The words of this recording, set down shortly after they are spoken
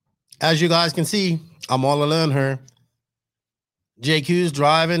As you guys can see, I'm all alone here. JQ's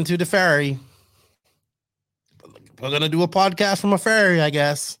driving to the ferry. We're going to do a podcast from a ferry, I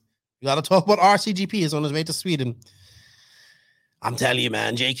guess. We got to talk about RCGP. Is on his way to Sweden. I'm telling you,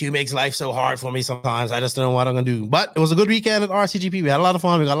 man, JQ makes life so hard for me sometimes. I just don't know what I'm going to do. But it was a good weekend at RCGP. We had a lot of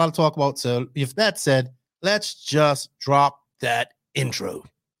fun. We got a lot to talk about. So if that said, let's just drop that intro.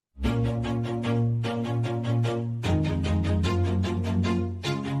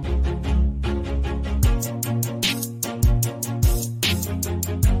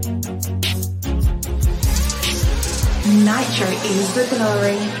 Nitro is the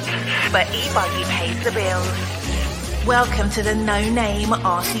glory, but e-buggy pays the bills. Welcome to the No Name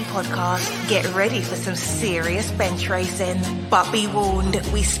RC podcast. Get ready for some serious bench racing. But be warned,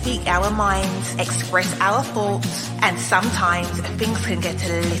 we speak our minds, express our thoughts, and sometimes things can get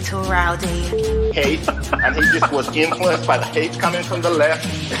a little rowdy. Hate, and he just was influenced by the hate coming from the left,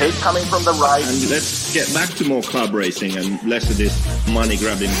 the hate coming from the right. And let's get back to more club racing and less of this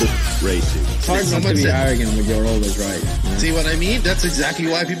money-grabbing book racing. It's hard not to be arrogant when you're always right. Yeah. See what I mean? That's exactly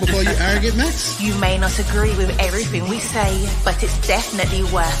why people call you arrogant, Max. You may not agree with everything we say, but it's definitely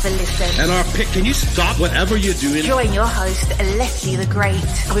worth a listen. And our pick, can you stop whatever you're doing? Join your host, Lefty the Great,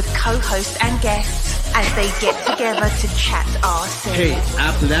 with co-hosts and guests as they get together to chat RC. Hey,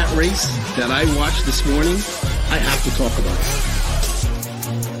 after that race that I watched this morning, I have to talk about it.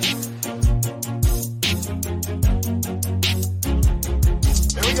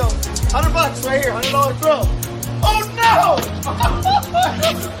 Here we go. $100 right here, $100 throw. Oh no!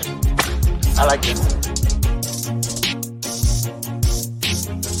 I like this.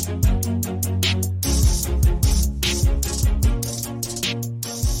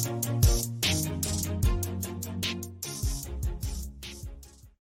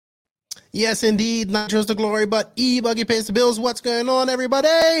 Yes, indeed. Not just the glory, but e-buggy pays the bills. What's going on,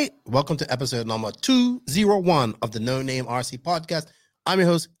 everybody? Welcome to episode number 201 of the No Name RC podcast. I'm your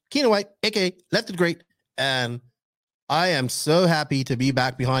host, Keenan White, a.k.a. Lefty the Great, and I am so happy to be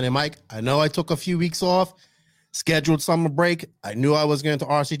back behind the mic. I know I took a few weeks off, scheduled summer break. I knew I was going to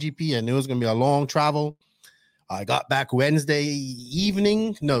RCGP. I knew it was going to be a long travel. I got back Tuesday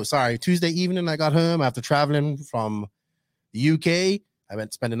evening. I got home after traveling from the UK. I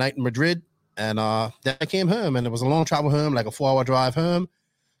went to spend the night in Madrid, and then I came home, and it was a long travel home, like a 4-hour drive home.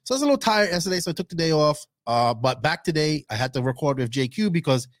 So I was a little tired yesterday, so I took the day off. But back today, I had to record with JQ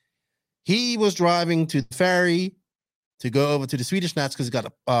because he was driving to the ferry to go over to the Swedish Nats because he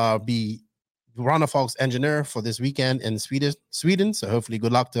got to be Ronafalk's engineer for this weekend in Sweden. So hopefully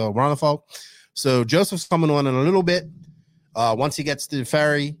good luck to Ronafalk. So Joseph's coming on in a little bit. Once he gets to the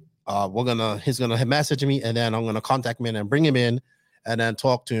ferry, he's gonna message me, and then I'm gonna contact him and bring him in and then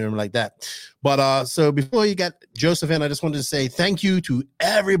talk to him like that. But so before you get Joseph in, I just wanted to say thank you to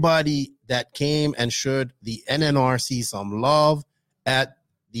everybody that came and showed the NNRC some love at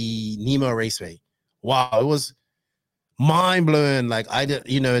the Nemo Raceway. Wow, it was mind-blowing. Like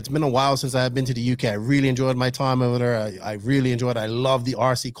it's been a while since I've been to the UK. I really enjoyed my time over there. I really enjoyed it. I love the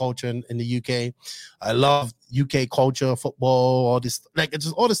RC culture in the UK. I love UK culture, football, all this, like it's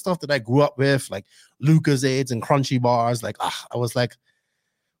just all the stuff that I grew up with, like Lucozades and Crunchy bars. Like I was like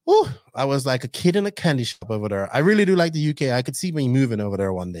a kid in a candy shop over there. I really do like the UK. I could see me moving over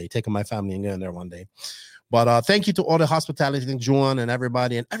there one day, taking my family and going there one day. But thank you to all the hospitality, John and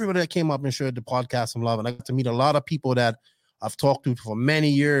everybody that came up and showed the podcast some love. And I got to meet a lot of people that I've talked to for many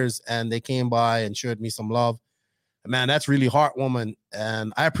years, and they came by and showed me some love. And man, that's really heartwarming,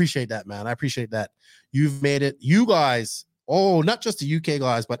 and I appreciate that, man. I appreciate that. You've made it. You guys, not just the UK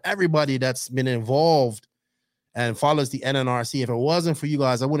guys, but everybody that's been involved and follows the NNRC. If it wasn't for you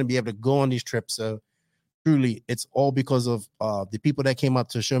guys, I wouldn't be able to go on these trips. So truly, it's all because of the people that came up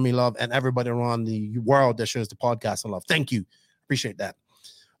to show me love and everybody around the world that shows the podcast some love. Thank you. Appreciate that.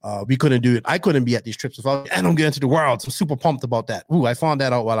 We couldn't do it. I couldn't be at these trips without, and I'm getting to the world. So I'm super pumped about that. I found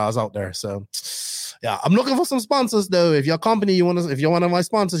that out while I was out there. So yeah, I'm looking for some sponsors though. If your company, if you're one of my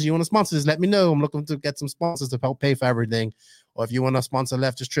sponsors, you want to sponsor this, let me know. I'm looking to get some sponsors to help pay for everything. Or if you want to sponsor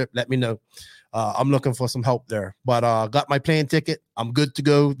Lefty's trip, let me know. I'm looking for some help there. But got my plane ticket. I'm good to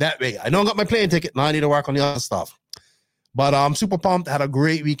go that way. I know I got my plane ticket. Now I need to work on the other stuff. But I'm super pumped. Had a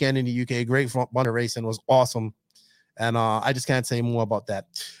great weekend in the UK. Great front runner racing. Was awesome. And I just can't say more about that.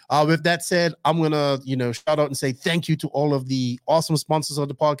 With that said, I'm going to, shout out and say thank you to all of the awesome sponsors of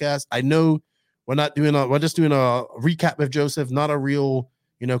the podcast. I know we're just doing a recap with Joseph, not a real,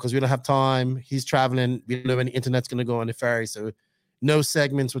 because we don't have time. He's traveling. We don't know when the internet's going to go on the ferry. So no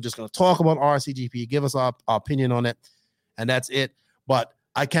segments. We're just going to talk about RCGP, give us our opinion on it, and that's it. But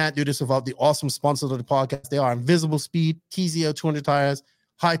I can't do this without the awesome sponsors of the podcast. They are Invisible Speed, TZO 200 Tires,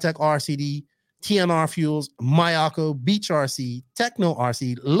 High Tech RCD, TNR Fuels, Mayako, Beach RC, Techno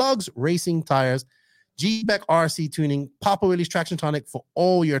RC, Lugs Racing Tires, G-Beck RC Tuning, Papa Willie's Traction Tonic for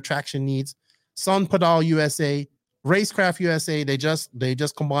all your traction needs, Sun Pedal USA, Racecraft USA. They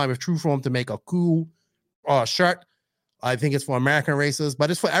just combined with True Form to make a cool shirt. I think it's for American racers,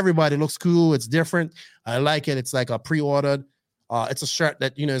 but it's for everybody. It looks cool. It's different. I like it. It's like a pre-ordered. It's a shirt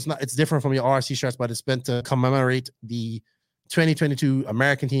that, it's different from your RC shirts, but it's meant to commemorate the 2022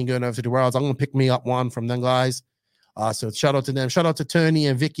 American team going over to the Worlds. I'm going to pick me up one from them guys. So shout out to them. Shout out to Tony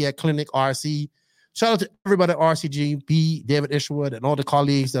and Vicky at Clinic RC. Shout out to everybody at RCGP, David Ishwood, and all the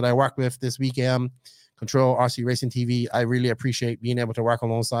colleagues that I work with this weekend. Control RC Racing TV. I really appreciate being able to work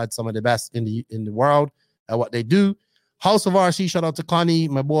alongside some of the best in the world at what they do. House of RC, shout out to Connie,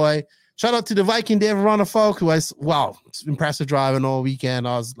 my boy. Shout out to the Viking David Ronnefolk, who was, impressive driving all weekend.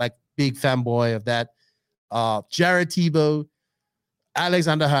 I was like big fanboy of that. Jared Tebow,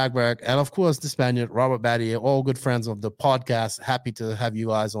 Alexander Hagberg, and of course the Spaniard, Robert Battier, all good friends of the podcast. Happy to have you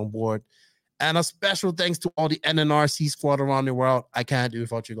guys on board. And a special thanks to all the NNRC squad around the world. I can't do it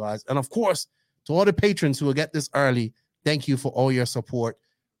without you guys. And of course, to all the patrons who will get this early, thank you for all your support.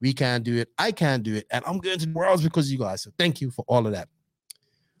 We can do it. I can do it. And I'm going to the Worlds because of you guys. So thank you for all of that.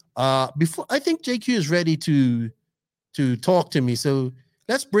 Before I think JQ is ready to talk to me. So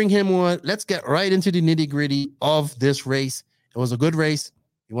let's bring him on. Let's get right into the nitty-gritty of this race. It was a good race.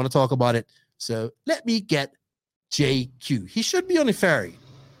 You want to talk about it. So let me get JQ. He should be on a ferry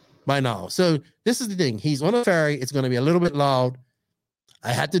by now. So this is the thing. He's on a ferry. It's going to be a little bit loud.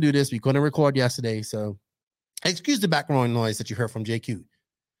 I had to do this. We couldn't record yesterday. So excuse the background noise that you heard from JQ.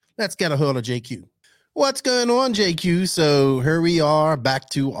 Let's get a hold of JQ. What's going on, JQ? So here we are back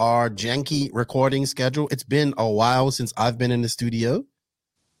to our janky recording schedule. It's been a while since I've been in the studio.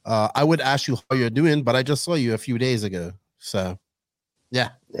 I would ask you how you're doing, but I just saw you a few days ago. So, yeah.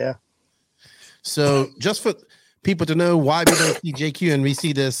 So just for people to know why we don't see JQ and we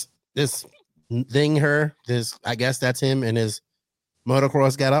see this thing here, I guess that's him in his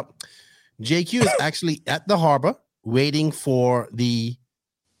motocross getup. JQ is actually at the harbor waiting for the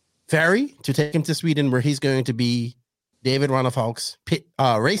ferry to take him to Sweden, where he's going to be David Ronnefolk's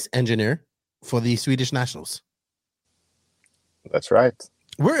race engineer for the Swedish Nationals. That's right.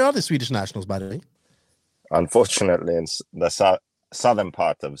 Where are the Swedish Nationals, by the way? Unfortunately, in the southern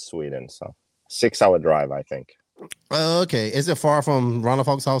part of Sweden, so 6-hour drive, I think. Okay. Is it far from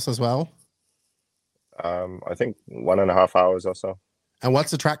Ronnefolk's house as well? I think 1.5 hours or so. And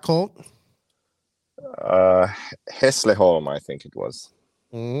what's the track called? Hässleholm, I think it was.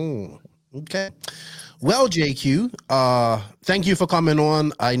 Okay. Well, JQ, thank you for coming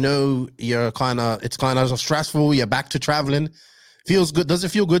on. I know it's kind of stressful. You're back to traveling. Feels good. Does it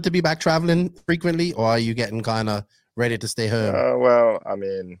feel good to be back traveling frequently, or are you getting kind of ready to stay home? Well, I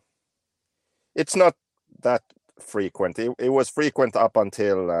mean, it's not that frequent. It was frequent up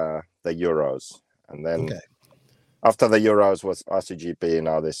until the Euros, and then after the Euros was RCGP,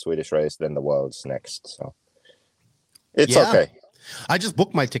 now this Swedish race, then the Worlds next. So it's okay. I just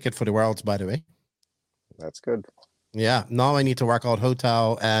booked my ticket for the Worlds, by the way. That's good. Yeah. Now I need to work out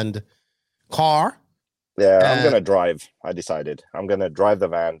hotel and car. Yeah, I'm going to drive. I decided. I'm going to drive the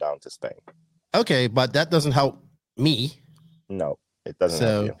van down to Spain. Okay, but that doesn't help me. No, it doesn't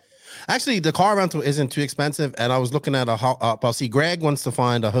help you. Actually, the car rental isn't too expensive, and I was looking at I'll see Greg wants to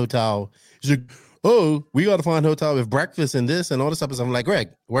find a hotel. He's like, oh, we got to find a hotel with breakfast and this and all this stuff. I'm like, Greg,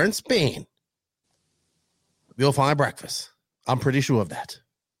 we're in Spain. We'll find breakfast. I'm pretty sure of that.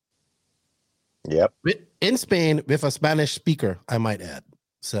 Yep. In Spain with a Spanish speaker, I might add.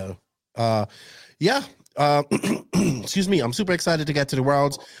 So, yeah. Excuse me. I'm super excited to get to the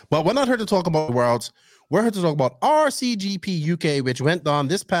Worlds, but we're not here to talk about the Worlds. We're here to talk about RCGP UK, which went on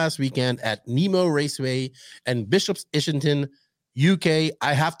this past weekend at Nemo Raceway and Bishop's Islington, UK.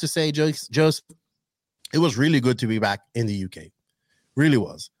 I have to say, Joseph, it was really good to be back in the UK. Really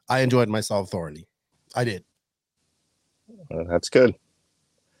was. I enjoyed myself thoroughly. I did. Well, that's good.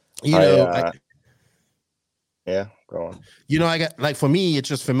 Yeah, go on. I got, like, for me, it's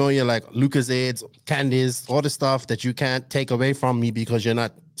just familiar, like Lucozades, candies, all the stuff that you can't take away from me because you're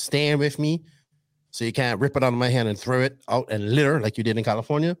not staying with me. So you can't rip it out of my hand and throw it out and litter like you did in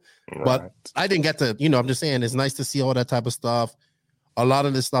California. Right. But I didn't get to, I'm just saying it's nice to see all that type of stuff. A lot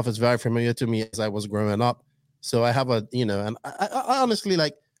of this stuff is very familiar to me as I was growing up. So I have and I honestly,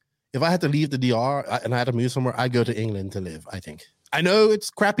 like, if I had to leave the DR and I had to move somewhere, I'd go to England to live, I think. I know it's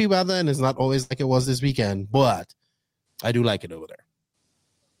crappy weather and it's not always like it was this weekend, but I do like it over there.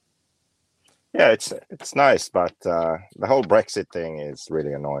 Yeah, it's nice, but the whole Brexit thing is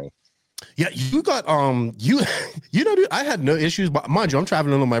really annoying. Yeah, you got you know, dude, I had no issues, but mind you, I'm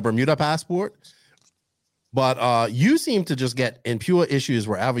traveling on my Bermuda passport. But you seem to just get in pure issues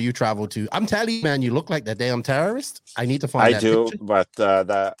wherever you travel to. I'm telling you, man, you look like that damn terrorist. I need to find that do, picture. but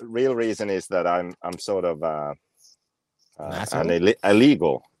the real reason is that I'm sort of an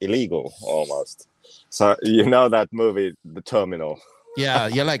illegal almost. So you know that movie, The Terminal. Yeah,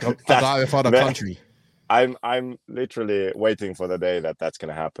 you're like a guy without a country. I'm literally waiting for the day that's going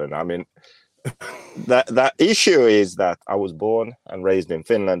to happen. I mean, the issue is that I was born and raised in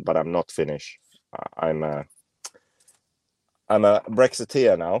Finland, but I'm not Finnish. I'm a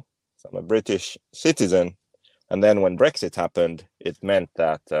Brexiteer now, so I'm a British citizen. And then when Brexit happened, it meant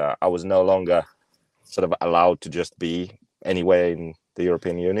that I was no longer sort of allowed to just be anywhere in the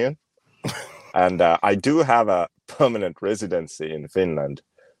European Union. And I do have a permanent residency in Finland,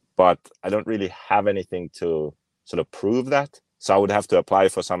 but I don't really have anything to sort of prove that. So I would have to apply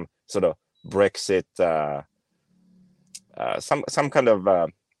for some sort of Brexit, some kind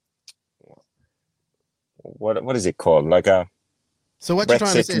of what is it called? Like a so what Brexit you're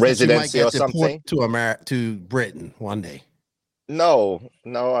trying to say is that you might get deported to Britain one day. No,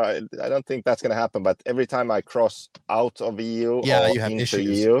 I don't think that's going to happen. But every time I cross out of EU or you have into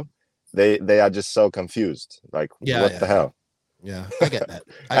issues. EU, they are just so confused. Like, what the hell? Yeah, I get that.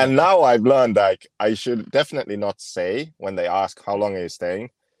 And now I've learned, like, I should definitely not say when they ask how long are you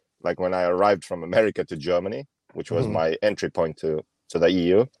staying. Like when I arrived from America to Germany, which was my entry point to the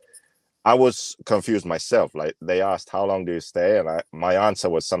EU, I was confused myself. Like they asked, how long do you stay? And my answer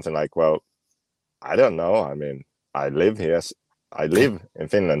was something like, well, I don't know. I mean, I live here. I live in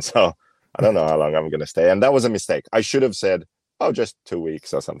Finland, so I don't know how long I'm going to stay. And that was a mistake. I should have said, oh, just 2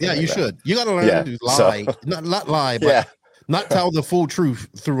 weeks or something. Yeah, like you that. should. You got to learn to lie. So, not lie, but not tell the full truth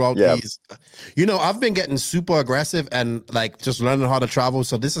throughout these. You know, I've been getting super aggressive and like just learning how to travel.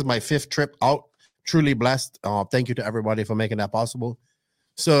 So this is my 5th trip out. Truly blessed. Thank you to everybody for making that possible.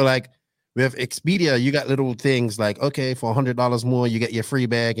 So like with Expedia, you got little things like, okay, for $100 more, you get your free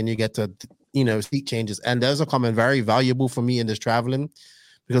bag and you get to, you know, seat changes. And those are coming very valuable for me in this traveling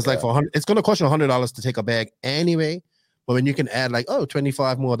because like for it's going to cost you $100 to take a bag anyway. But when you can add like,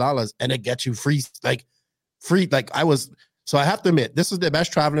 $25 more and it gets you free. Like so I have to admit, this was the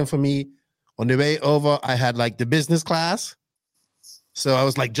best traveling for me. On the way over, I had like the business class. So I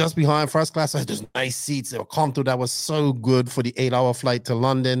was like just behind first class. I had those nice seats. They were comfortable. That was so good for the 8-hour flight to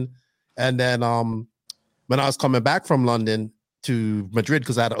London. And then when I was coming back from London to Madrid,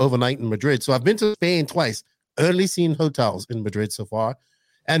 because I had an overnight in Madrid. So I've been to Spain twice, only seen hotels in Madrid so far,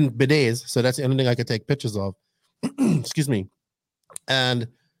 and bidets. So that's the only thing I could take pictures of. Excuse me. And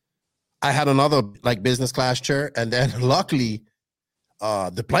I had another like business class chair. And then luckily,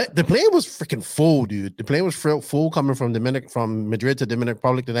 the plane was freaking full, dude. The plane was full coming from Madrid to Dominican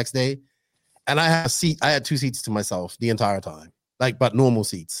Republic the next day. And I had 2 seats to myself the entire time, but normal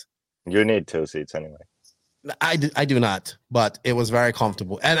seats. You need 2 seats anyway. I do not, but it was very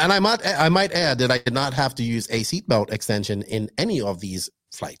comfortable. And I might add that I did not have to use a seatbelt extension in any of these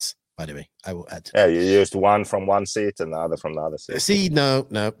flights. By the way, I will add. Yeah, you used one from one seat and the other from the other seat. See, no,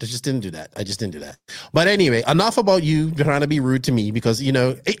 I just didn't do that. I just didn't do that. But anyway, enough about you trying to be rude to me because, you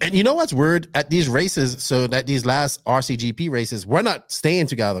know, and you know what's weird at these races? So that these last RCGP races, we're not staying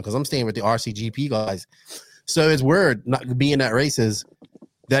together because I'm staying with the RCGP guys. So it's weird not being at races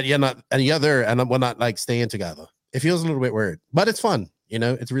that you're not and you're there and we're not like staying together. It feels a little bit weird, but it's fun. You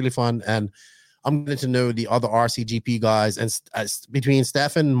know, it's really fun. And I'm getting to know the other RCGP guys, and between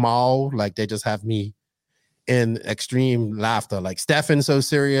Stefan and Mal, like they just have me in extreme laughter. Like Stefan so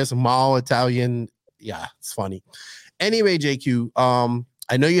serious, Mal Italian. Yeah, it's funny. Anyway, JQ,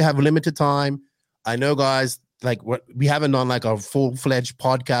 I know you have limited time. I know, guys, like we haven't done like a full-fledged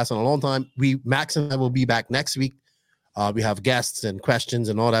podcast in a long time. Max and I will be back next week. We have guests and questions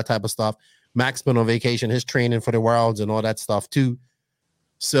and all that type of stuff. Max been on vacation, his training for the Worlds and all that stuff too.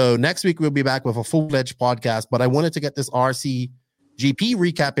 So next week we'll be back with a full-fledged podcast, but I wanted to get this RCGP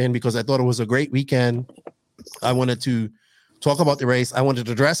recap in because I thought it was a great weekend. I wanted to talk about the race. I wanted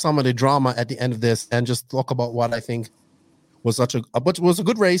to address some of the drama at the end of this and just talk about what I think was a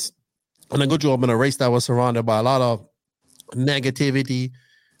good race and a good job in a race that was surrounded by a lot of negativity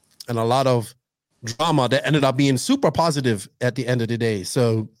and a lot of drama that ended up being super positive at the end of the day.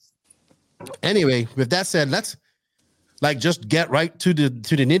 So anyway, with that said, let's just get right to the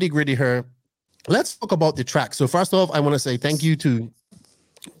nitty gritty here. Let's talk about the track. So first off, I want to say thank you to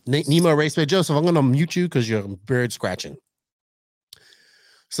Nemo Raceway. Joseph, I'm going to mute you because you're bird scratching.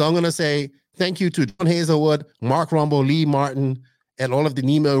 So I'm going to say thank you to John Hazelwood, Mark Rumble, Lee Martin, and all of the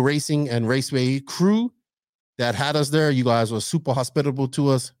Nemo Racing and Raceway crew that had us there. You guys were super hospitable to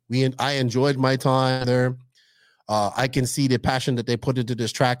us. I enjoyed my time there. I can see the passion that they put into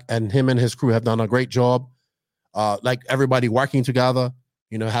this track, and him and his crew have done a great job. Like everybody working together,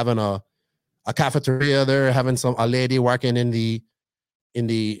 having a cafeteria there, having a lady working in the in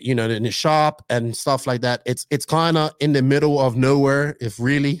the shop and stuff like that. It's kind of in the middle of nowhere, if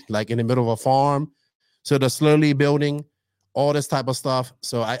really, like in the middle of a farm. So they're slowly building all this type of stuff.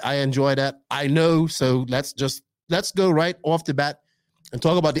 So I enjoy that. I know. So let's go right off the bat and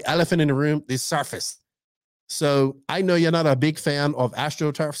talk about the elephant in the room, the surface. So I know you're not a big fan of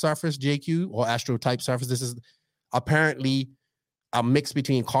AstroTurf surface, JQ, or Astro type surface. This is apparently a mix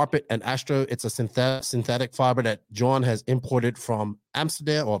between carpet and Astro. It's a synthetic fiber that John has imported from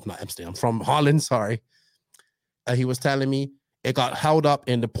from Holland. Sorry. He was telling me it got held up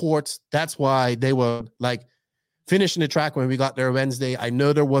in the ports. That's why they were like finishing the track when we got there Wednesday. I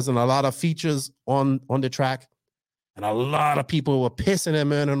know there wasn't a lot of features on the track, and a lot of people were pissing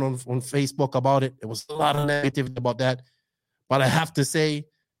him in on Facebook about it. There was a lot of negativity about that. But I have to say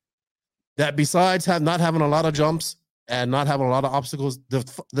that besides not having a lot of jumps and not having a lot of obstacles,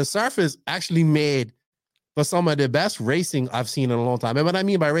 the surface actually made for some of the best racing I've seen in a long time. And what I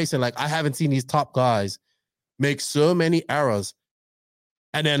mean by racing, like I haven't seen these top guys make so many errors.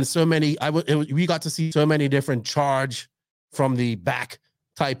 And then so many, we got to see so many different charge from the back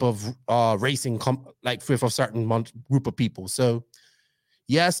type of racing, like with a certain group of people. So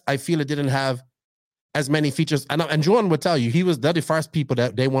yes, I feel it didn't have as many features. And Jordan would tell you, they're the first people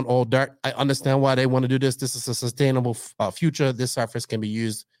that they want all dirt. I understand why they want to do this. This is a sustainable future. This surface can be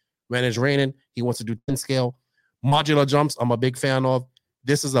used when it's raining. He wants to do 10 scale. Modular jumps, I'm a big fan of.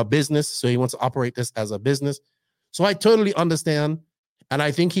 This is a business, so he wants to operate this as a business. So I totally understand. And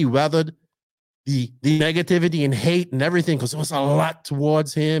I think he weathered the negativity and hate and everything, because it was a lot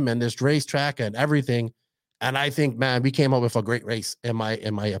towards him and this racetrack and everything. And I think, man, we came up with a great race, in my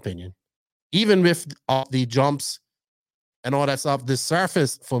opinion. Even with the jumps and all that stuff, the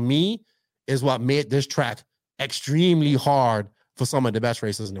surface for me is what made this track extremely hard for some of the best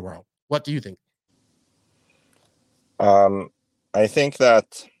racers in the world. What do you think? I think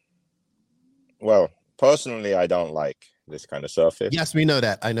that, well, personally, I don't like this kind of surface. Yes, we know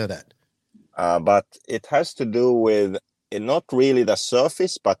that. I know that. But it has to do with not really the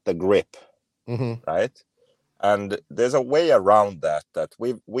surface, but the grip, right? And there's a way around that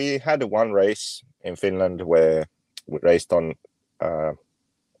we had one race in Finland where we raced on, I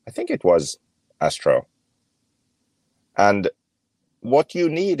think it was Astro. And what you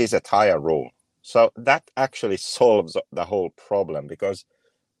need is a tire rule. So that actually solves the whole problem, because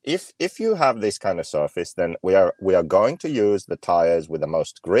if you have this kind of surface, then we are going to use the tires with the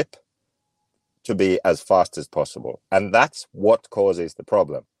most grip to be as fast as possible. And that's what causes the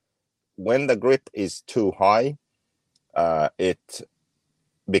problem. When the grip is too high, it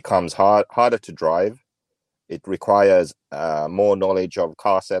becomes harder to drive. It requires more knowledge of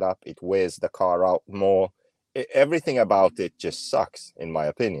car setup. It wears the car out more. Everything about it just sucks, in my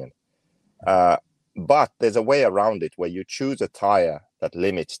opinion. But there's a way around it where you choose a tire that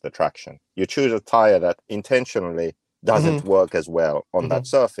limits the traction. You choose a tire that intentionally doesn't work as well on that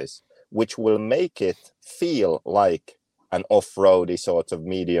surface, which will make it feel like an off-roady sort of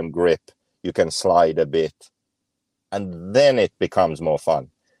medium grip. You can slide a bit, and then it becomes more fun.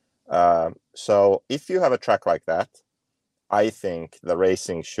 So if you have a track like that, I think the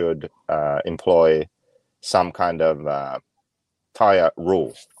racing should employ some kind of tire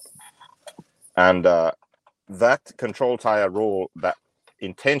rule. And that control tire rule, that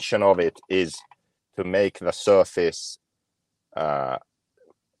intention of it is to make the surface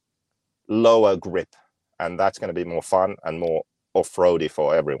lower grip, and that's going to be more fun and more off-roady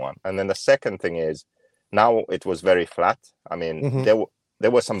for everyone. And then the second thing is, now it was very flat. I mean,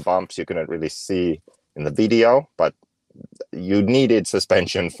 there were some bumps you couldn't really see in the video, but you needed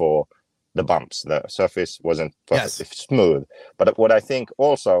suspension for the bumps. The surface wasn't perfectly smooth. But what I think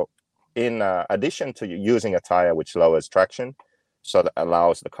also, in addition to using a tire which lowers traction, so that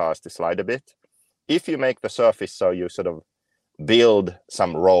allows the cars to slide a bit, if you make the surface so you sort of build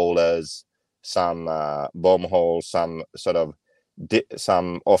some rollers, some bomb holes, some sort of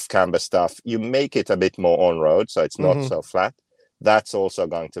some off-camber stuff, you make it a bit more on-road, so it's not so flat. That's also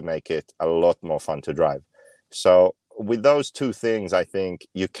going to make it a lot more fun to drive. So with those two things, I think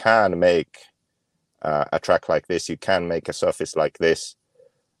you can make a track like this, you can make a surface like this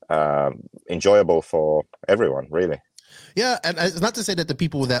enjoyable for everyone, really. Yeah, and it's not to say that the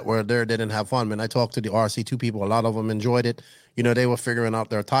people that were there didn't have fun. When I talked to the RC2 people, a lot of them enjoyed it. You know, they were figuring out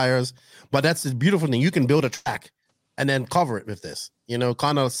their tires. But that's the beautiful thing. You can build a track and then cover it with this. You know,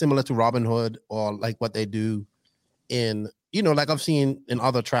 kind of similar to Robin Hood, or like what they do in, like I've seen in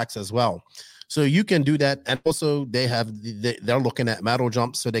other tracks as well. So you can do that. And also they're looking at metal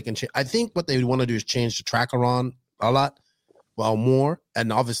jumps so they can change. I think what they want to do is change the track around a lot, more.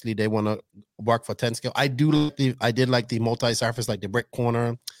 And obviously they want to work for 10 scale. I did like the multi-surface, like the brick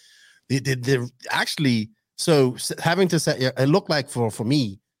corner. So having to set, it looked like for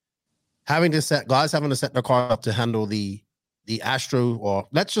me, having to set their car up to handle the Astro, or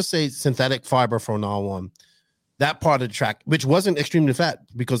let's just say synthetic fiber from now on. That part of the track, which wasn't extremely flat,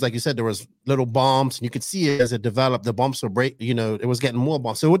 because like you said, there was little bumps, and you could see it as it developed. The bumps were it was getting more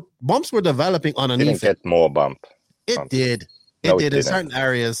bumps. So bumps were developing underneath. It didn't get more bump. It did. It did in certain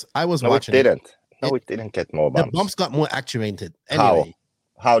areas. I was watching. It didn't. It didn't get more bumps. The bumps got more actuated. Anyway.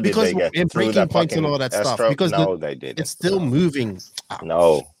 How did they get in through breaking points and all that stuff? Because they didn't. It's still moving.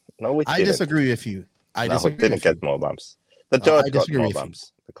 No, it didn't. I disagree with you. It didn't get more bumps. The dirt got more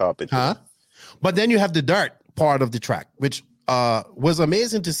bumps. The carpet. But then you have the dirt part of the track, which was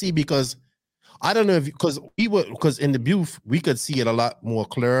amazing to see, because I don't know if because in the booth we could see it a lot more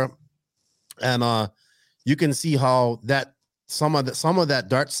clear, and you can see how that some of that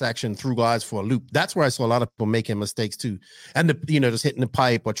dirt section threw guys for a loop. That's where I saw a lot of people making mistakes too, and just hitting the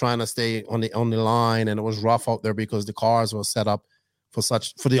pipe or trying to stay on the line, and it was rough out there because the cars were set up for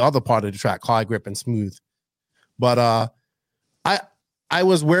the other part of the track, high grip and smooth. But I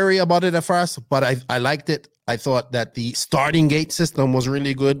was wary about it at first, but I liked it. I thought that the starting gate system was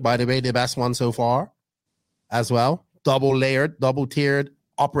really good. By the way, the best one so far as well. Double layered, double tiered,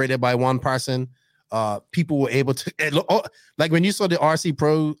 operated by one person. People were able to, like when you saw the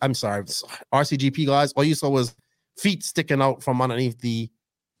RCGP guys, all you saw was feet sticking out from underneath the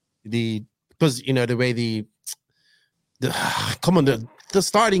because the way the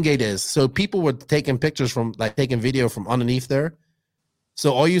starting gate is. So people were taking pictures taking video from underneath there.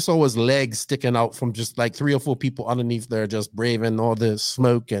 So all you saw was legs sticking out from just like 3 or 4 people underneath there, just braving all the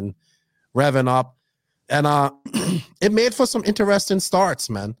smoke and revving up. And it made for some interesting starts,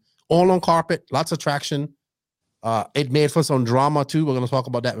 man. All on carpet, lots of traction. It made for some drama too. We're going to talk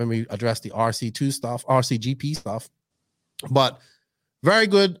about that when we address the RCGP stuff. But very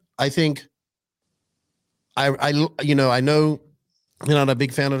good. I think I know you're not a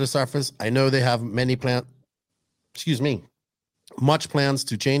big fan of the surface. I know they have much plans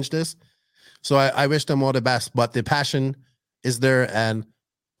to change this. So I wish them all the best, but the passion is there, and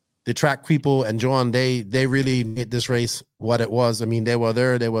the track people and John, they really made this race what it was. I mean, they were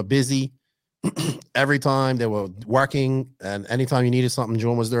there, they were busy every time, they were working, and anytime you needed something,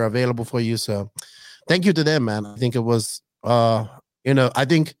 John was there available for you. So thank you to them, man. I think it was, I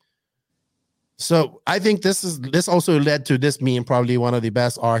think this also led to this being probably one of the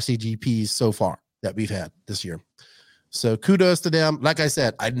best RCGPs so far that we've had this year. So kudos to them. Like I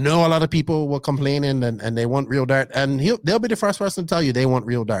said, I know a lot of people were complaining and they want real dirt, and they'll be the first person to tell you they want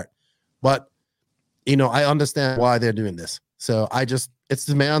real dirt. But, I understand why they're doing this. So it's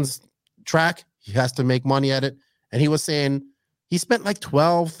the man's track. He has to make money at it. And he was saying he spent like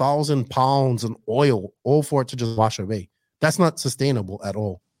 12,000 pounds in oil, all for it to just wash away. That's not sustainable at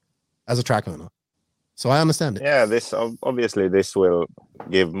all as a track owner. So I understand it. Yeah, this will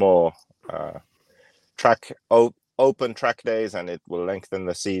give more open track days, and it will lengthen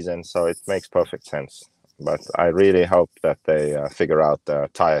the season, so it makes perfect sense. But I really hope that they figure out the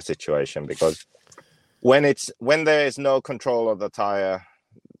tire situation, because when there is no control of the tire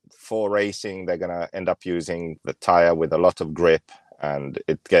for racing, they're gonna end up using the tire with a lot of grip, and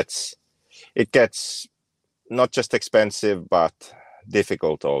it gets not just expensive but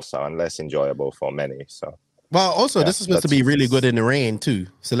difficult also, and less enjoyable for many. So this is supposed to be really good in the rain too,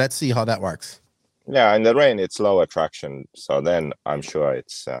 so let's see how that works. Yeah, in the rain it's lower traction, so then I'm sure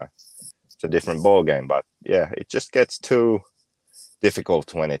it's a different ball game. But yeah, it just gets too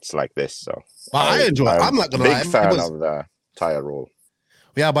difficult when it's like this. So I enjoy. I'm not gonna lie. Big fan of the tire rule.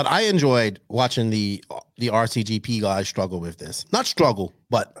 Yeah, but I enjoyed watching the RCGP guys struggle with this. Not struggle,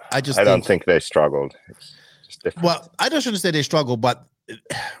 but I don't think they struggled. It's just different. Well, I just shouldn't say they struggled, but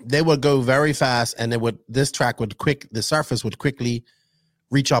they would go very fast, and the surface would quickly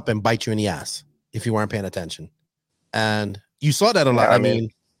reach up and bite you in the ass if you weren't paying attention. And you saw that a lot. Yeah, I mean,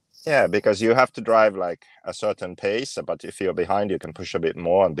 yeah, because you have to drive like a certain pace, but if you're behind, you can push a bit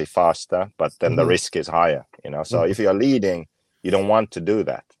more and be faster, but then the risk is higher, So if you're leading, you don't want to do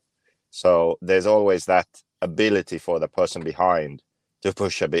that. So there's always that ability for the person behind to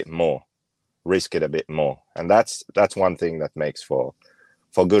push a bit more, risk it a bit more. And that's one thing that makes for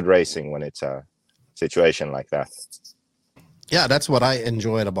good racing when it's a situation like that. Yeah, that's what I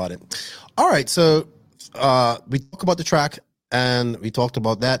enjoyed about it. All right, so we talk about the track. and we talked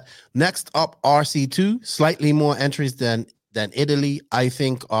about that. Next up, RC2, slightly more entries than Italy. I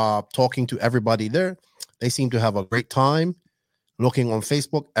think talking to everybody there, they seem to have a great time. Looking on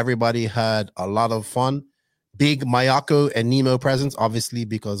Facebook, everybody had a lot of fun. Big Mayako and Nemo presence, obviously,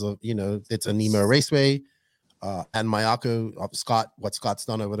 because of, it's a Nemo raceway. And Mayako, what Scott's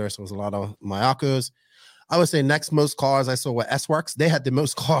done over there, so it was a lot of Mayakos. I would say next most cars I saw were S-Works. They had the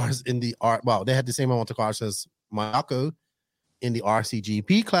most cars in the they had the same amount of cars as Mayako in the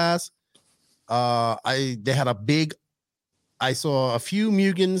RCGP class. They had I saw a few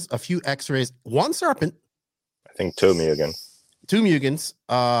Mugans, a few X-Rays, one Serpent. I think two Mugans, two HBs.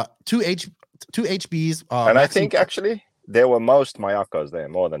 And I think actually there were most Mayakos there,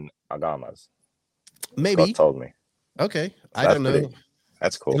 more than Agamas. Maybe. Scott told me. Okay. I don't know.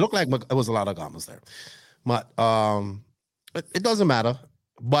 That's cool. It looked like it was a lot of Agamas there. But it doesn't matter.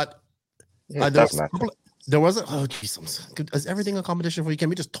 But it does matter. There wasn't. Oh, jeez. Is everything a competition for you? Can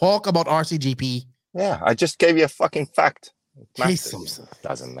we just talk about RCGP? Yeah, I just gave you a fucking fact.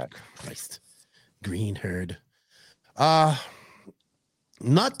 Doesn't matter. Christ. Green herd. Not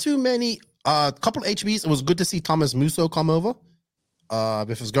too many. Couple HBs. It was good to see Thomas Musso come over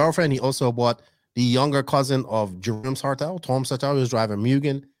with his girlfriend. He also bought the younger cousin of Jerome Sartell, Tom Sartell, who was driving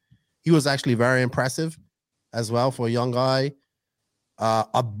Mugen. He was actually very impressive as well for a young guy.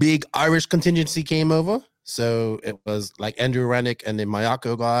 A big Irish contingency came over. So it was like Andrew Rennick and the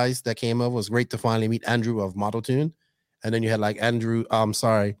Mayako guys that came over. It was great to finally meet Andrew of Model Tune. And then you had like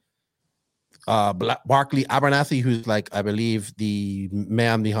Barkley Abernathy, who's like, I believe, the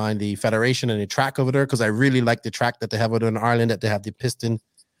man behind the Federation and the track over there, because I really like the track that they have over there in Ireland, that they have the piston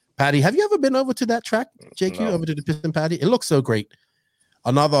paddy. Have you ever been over to that track, JQ, No. over to the piston paddy? It looks so great.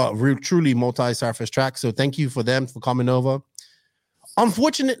 Another truly multi-surface track. So thank you for them for coming over.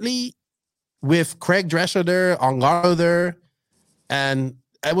 Unfortunately, with Craig Drescher there, Ongaro there, and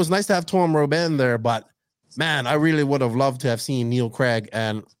it was nice to have Tom Robin there, but man, I really would have loved to have seen Neil Craig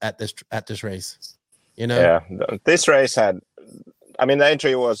and at this race. Yeah, this race had. I mean, the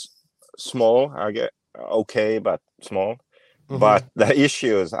entry was small. I get okay, but small. Mm-hmm. But the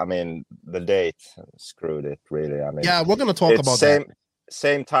issues. I mean, the date screwed it really. I mean, yeah, we're gonna talk about that.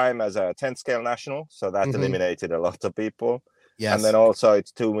 Same time as a 10 scale national, so that eliminated a lot of people. Yes. And then also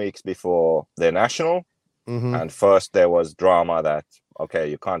it's 2 weeks before the national. Mm-hmm. And first there was drama that, okay,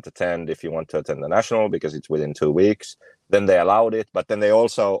 you can't attend if you want to attend the national because it's within 2 weeks. Then they allowed it, but then they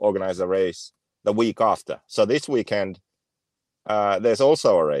also organized a race the week after. So this weekend, there's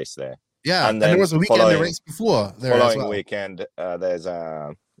also a race there. Yeah, and there was a weekend race before. Following weekend, there's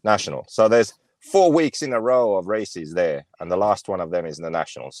a national. So there's 4 weeks in a row of races there, and the last one of them is the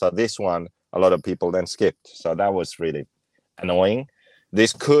national. So this one, a lot of people then skipped. So that was really annoying.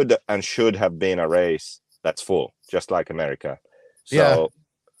 This could and should have been a race that's full, just like America. So,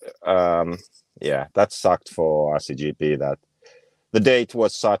 that sucked for RCGP. That the date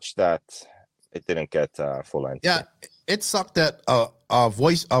was such that it didn't get full entry. Yeah, it sucked that a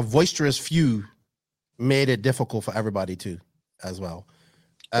boisterous few made it difficult for everybody too, as well.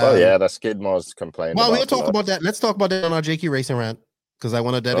 The Skidmore's complained. Well, we'll talk about that. Let's talk about that on our JQ Racing rant, because I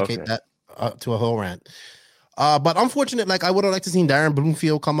want to dedicate that to a whole rant. But unfortunate, like I would have liked to seen Darren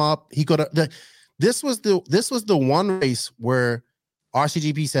Bloomfield come up. He could have. This was the one race where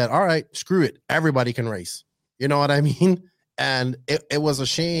RCGP said, "All right, screw it, everybody can race." You know what I mean? And it was a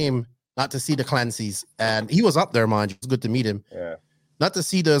shame not to see the Clancy's, and he was up there, mind you. It was good to meet him. Yeah. Not to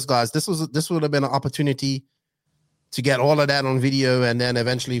see those guys. This would have been an opportunity to get all of that on video, and then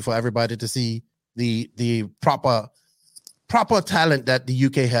eventually for everybody to see the proper talent that the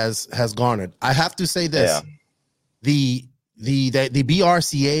UK has garnered. I have to say this: the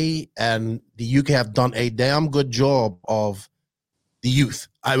BRCA and the UK have done a damn good job of the youth.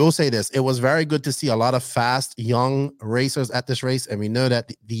 I will say this: it was very good to see a lot of fast young racers at this race, and we know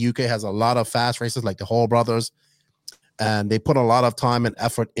that the UK has a lot of fast racers like the Hall brothers, and they put a lot of time and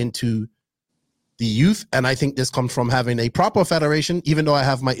effort into the youth. And I think this comes from having a proper federation. Even though I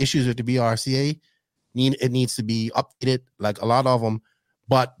have my issues with the BRCA, it needs to be updated, like a lot of them.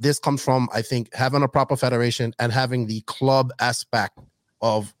 But this comes from, I think, having a proper federation and having the club aspect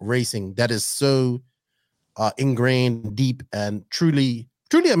of racing that is so ingrained, deep, and truly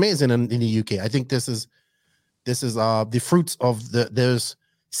amazing in the UK. I think this is the fruits of those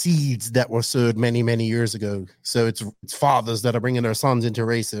seeds that were sowed many years ago. So it's fathers that are bringing their sons into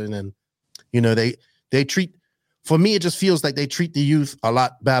racing, and they treat. For me, it just feels like they treat the youth a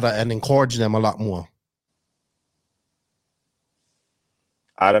lot better and encourage them a lot more.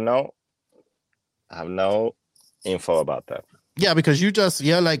 I don't know. I have no info about that. Yeah, because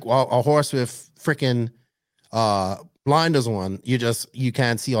you're like a horse with freaking blinders one. You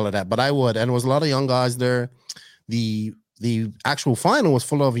can't see all of that, but I would. And there was a lot of young guys there. The actual final was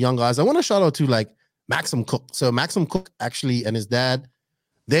full of young guys. I want to shout out to like Maxim Cook. So Maxim Cook actually and his dad,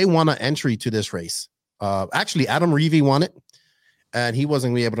 they won an entry to this race. Actually, Adam Reevy won it, and he wasn't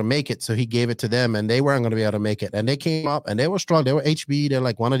going to be able to make it, so he gave it to them, and they weren't going to be able to make it. And they came up, and they were struggling. They were HB. They're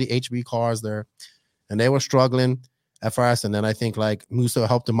like one of the HB cars there, and they were struggling at first. And then I think like Musso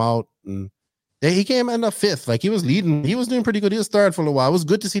helped him out, and he came in the fifth. Like he was leading. He was doing pretty good. He was third for a while. It was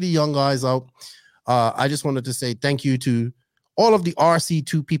good to see the young guys out. I just wanted to say thank you to all of the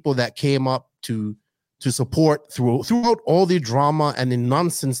RC2 people that came up to support throughout all the drama and the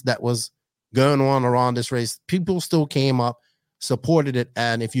nonsense that was going on around this race. People still came up, supported it,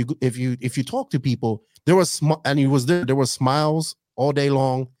 and if you talk to people, there was smiles all day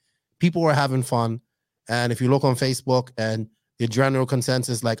long. People were having fun, and if you look on Facebook and the general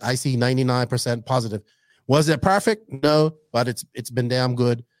consensus, like I see 99% positive. Was it perfect? No, but it's been damn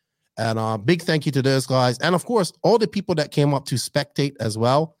good. And big thank you to those guys, and of course all the people that came up to spectate as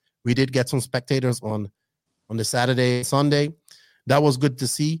well. We did get some spectators on the Saturday, Sunday. That was good to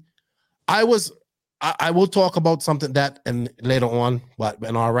see. I will talk about something that and later on, but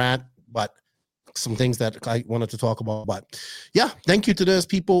in our rant, but some things that I wanted to talk about. But yeah, thank you to those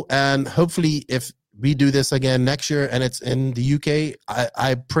people. And hopefully if we do this again next year and it's in the UK,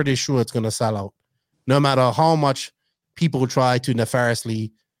 I'm pretty sure it's going to sell out, no matter how much people try to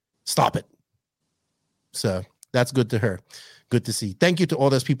nefariously stop it. So that's good to hear. Good to see. Thank you to all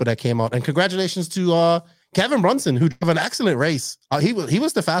those people that came out, and congratulations to Kevin Brunson, who drove an excellent race. He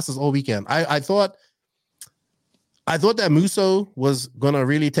was the fastest all weekend. I thought that Musso was gonna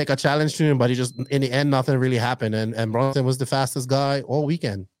really take a challenge to him, but he just in the end nothing really happened, and Brunson was the fastest guy all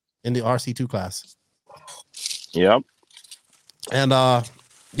weekend in the RC2 class. Yep. And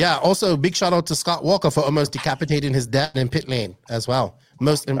yeah, also big shout out to Scott Walker for almost decapitating his dad in pit lane as well.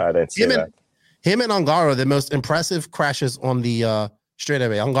 I didn't see that. Him and Ungaro, the most impressive crashes on the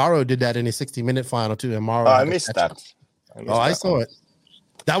straightaway. Ungaro did that in a 60-minute final too. And Maro I missed that. I saw it.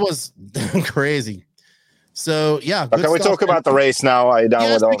 That was crazy. So yeah. Can we talk about the race now? I down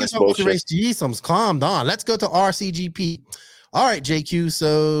with all this bullshit. Race. Jesus, calm down. Let's go to RCGP. All right, JQ.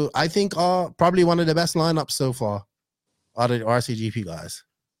 So I think probably one of the best lineups so far out of the RCGP guys.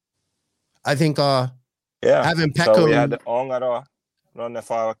 I think having Pecco. So we had Ongaro, Ronne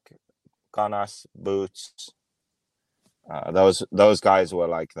Falk, Canas, Boots. Those guys were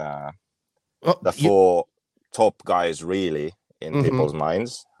like the four top guys really in people's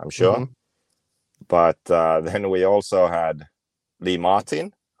minds, I'm sure. Mm-hmm. But then we also had Lee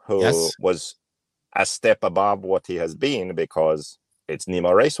Martin, who was a step above what he has been because it's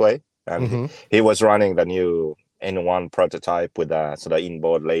Nemo Raceway, and he was running the new N1 prototype with the sort of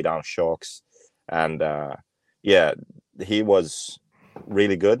inboard laydown shocks, and he was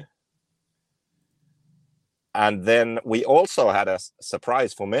really good. And then we also had a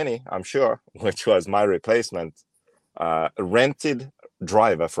surprise for many, I'm sure, which was my replacement, rented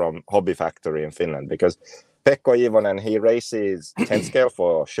driver from Hobby Factory in Finland, because Pekko Ivonen, he races 10 scale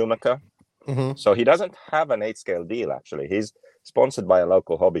for Schumacher. So he doesn't have an 8 scale deal, actually. He's sponsored by a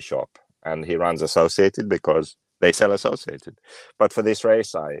local hobby shop, and he runs Associated because they sell Associated. But for this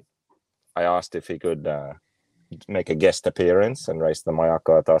race, I asked if he could make a guest appearance and race the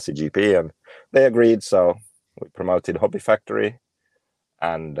Mayako at RCGP, and they agreed. So we promoted Hobby Factory,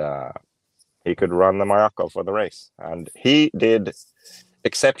 and he could run the Mayako for the race, and he did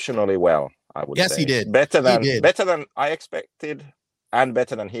exceptionally well. I would say. Yes, he did. Better than I expected, and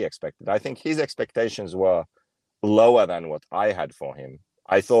better than he expected. I think his expectations were lower than what I had for him.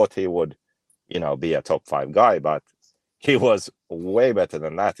 I thought he would, be a top 5 guy, but he was way better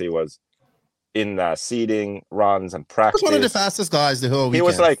than that. He was in seeding runs and practice. He was one of the fastest guys the whole weekend. He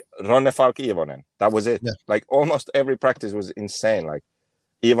was like Ronne Falk Ivonen. That was it. Yeah. Like almost every practice was insane. Like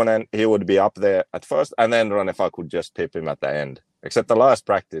Ivonen, he would be up there at first, and then Ronne Falk would just pip him at the end. Except the last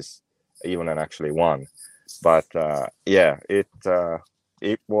practice, Ivonen actually won. But it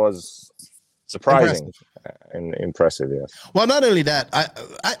was surprising and impressive. Yes. Well, not only that,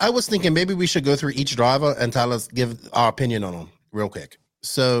 I was thinking maybe we should go through each driver and give our opinion on them real quick.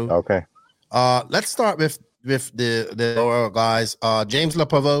 So okay. Let's start with the lower guys. James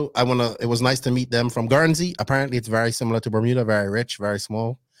Lepovo, it was nice to meet them from Guernsey. Apparently it's very similar to Bermuda, very rich, very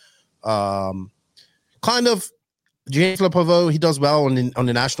small. Kind of James Lepovo, he does well on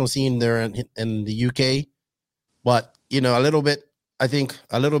the national scene there in the UK. But, I think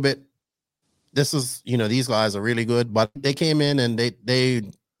a little bit, this is, these guys are really good, but they came in and they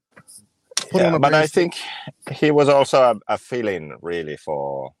put on a but I think he was also a fill-in really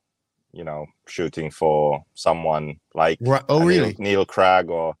for shooting for someone like really? Neil Cragg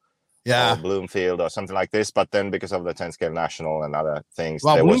or Bloomfield or something like this. But then because of the 10 scale national and other things,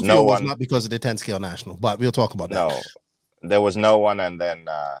 there was no one. Was not because of the 10 scale national, but we'll talk about that. No, there was no one, and then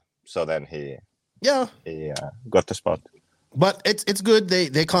so then he got the spot. But it's good.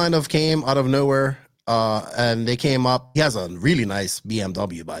 They kind of came out of nowhere, and they came up. He has a really nice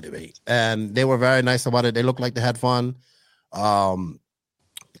BMW, by the way, and they were very nice about it. They looked like they had fun.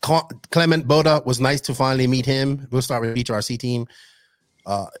 Clement Boda was nice to finally meet him. We'll start with BHRC team.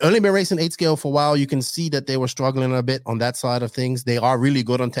 Only been racing 8 scale for a while. You can see that they were struggling a bit on that side of things. They are really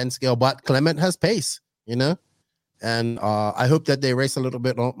good on 10 scale, but Clement has pace, and I hope that they race a little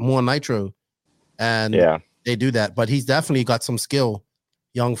bit more nitro, and they do that. But he's definitely got some skill,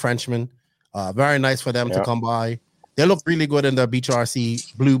 young Frenchman. Very nice for them to come by. They look really good in the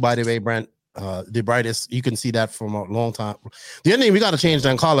BHRC blue, by the way, Brent. The brightest, you can see that from a long time. The only thing, we got to change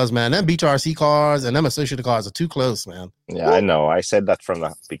them colors, man. Them BHRC cars and them associated cars are too close, man. Yeah, I know. I said that from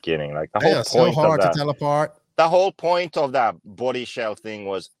the beginning. Like the whole point so hard to tell apart. The whole point of that body shell thing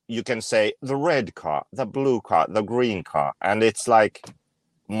was you can say the red car, the blue car, the green car, and it's like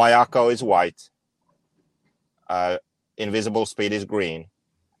Mayako is white, Invisible Speed is green,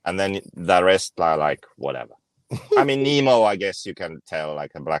 and then the rest are like whatever. I mean, Nemo, I guess you can tell,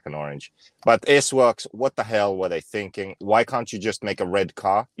 like a black and orange. But S-Works, what the hell were they thinking? Why can't you just make a red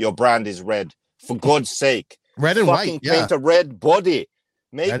car? Your brand is red. For God's sake. Red and white, paint a red body.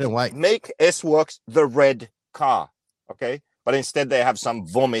 Red and white. Make S-Works the red car, okay? But instead they have some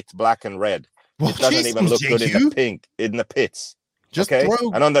vomit black and red. It doesn't even look good in the pink, in the pits. Okay?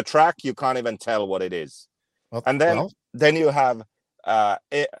 And on the track, you can't even tell what it is. And then you have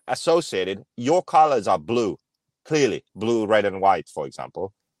associated, your colors are blue. Clearly, blue, red, and white, for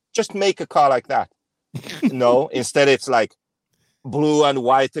example. Just make a car like that. No, instead it's like blue and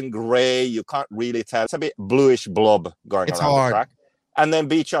white and gray. You can't really tell. It's a bit bluish blob going around the track. And then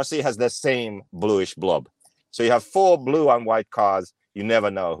BHRC has the same bluish blob. So you have 4 blue and white cars. You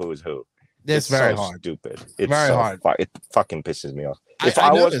never know who's who. It's very hard. Stupid. It's very hard. It fucking pisses me off.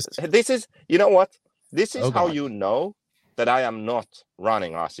 You know what? This is how you know that I am not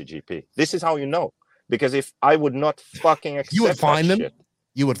running RCGP. This is how you know. Because if I would not fucking accept you would find them. Shit,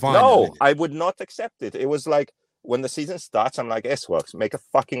 you would find them. No, I would not accept it. It was like when the season starts, I'm like, S-Works, make a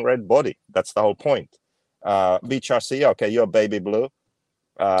fucking red body. That's the whole point. BHRC, okay, you're baby blue.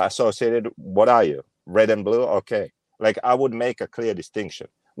 Associated, what are you? Red and blue? Okay. Like I would make a clear distinction.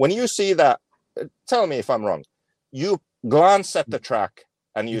 When you see that, tell me if I'm wrong. You glance at the track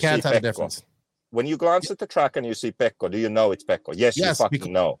and you see Pecco. When you glance at the track and you see Pecco, do you know it's Pecco? Yes, you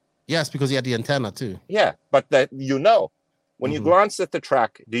fucking know. Yes, because he had the antenna too. Yeah, but that when you glance at the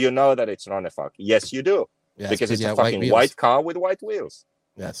track, do you know that it's Ronnefuck? Yes, you do. Yes, because it's a fucking white car with white wheels.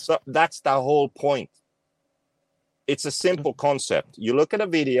 Yes. So that's the whole point. It's a simple concept. You look at a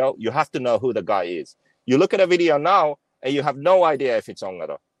video, you have to know who the guy is. You look at a video now, and you have no idea if it's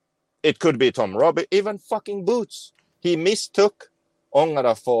Ongaro. It could be Tom Robin, even fucking Boots. He mistook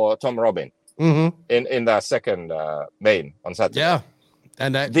Ongaro for Tom Robin in the second main on Saturday. Yeah.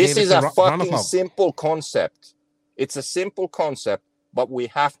 And this is a fucking simple concept. It's a simple concept, but we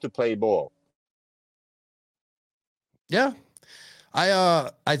have to play ball. Yeah.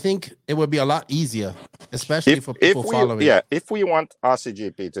 I think it would be a lot easier, especially for people following. Yeah, if we want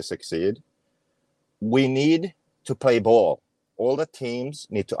RCGP to succeed, we need to play ball. All the teams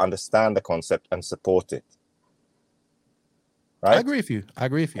need to understand the concept and support it. Right? I agree with you.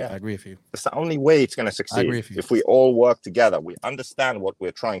 Yeah. It's the only way it's going to succeed. If we all work together, we understand what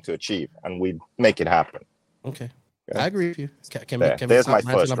we're trying to achieve, and we make it happen. Okay. I agree with you. Can There's we my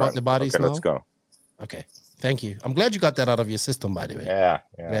stop first about the bodies now? Let's go. Okay. Thank you. I'm glad you got that out of your system, by the way. Yeah.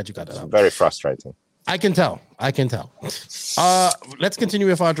 Glad you got that out. Very frustrating. I can tell. Let's continue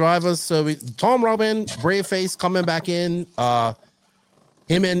with our drivers. So Tom Robin, brave face coming back in.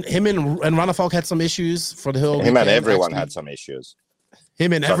 Him and Ronnefuck had some issues for the whole weekend. And everyone had some issues.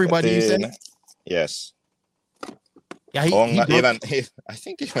 Him and everybody, you said? Yes. Yeah, I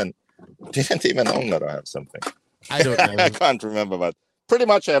think even didn't even Ongaro have something. I don't know. I can't remember, but pretty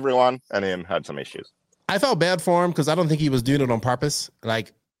much everyone and him had some issues. I felt bad for him because I don't think he was doing it on purpose.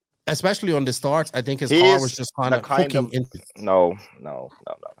 Like, especially on the starts, I think his car was just kind of hooking into. No.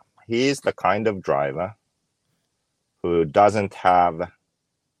 He's the kind of driver who doesn't have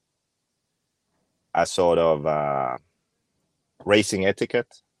a sort of racing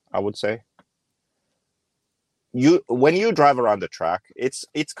etiquette, I would say. When you drive around the track, it's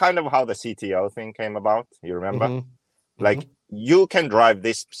kind of how the CTO thing came about. You remember? Like you can drive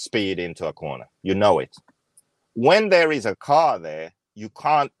this speed into a corner. You know it. When there is a car there, you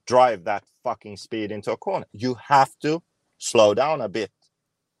can't drive that fucking speed into a corner. You have to slow down a bit,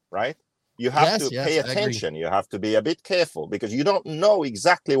 right? You have to pay attention. You have to be a bit careful because you don't know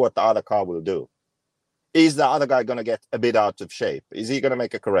exactly what the other car will do. Is the other guy going to get a bit out of shape? Is he going to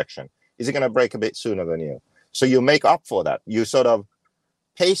make a correction? Is he going to brake a bit sooner than you? So you make up for that. You sort of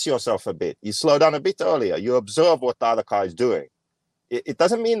pace yourself a bit. You slow down a bit earlier. You observe what the other car is doing. It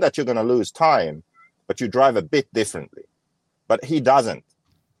doesn't mean that you're going to lose time, but you drive a bit differently. But he doesn't.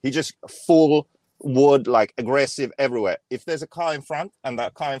 He just full wood, like aggressive everywhere. If there's a car in front and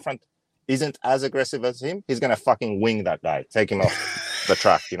that car in front isn't as aggressive as him, he's going to fucking wing that guy, take him off the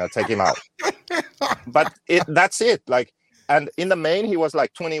track, take him out. But that's it. Like, and in the main, he was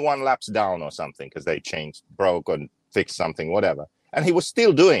like 21 laps down or something because they broke and fixed something, whatever. And he was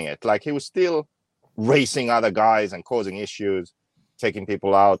still doing it. Like, he was still racing other guys and causing issues, taking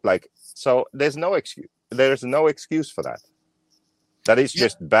people out. Like, so there's no excuse. There's no excuse for that. That is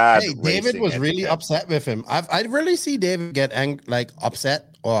just bad. Hey, David was really upset with him. I really see David get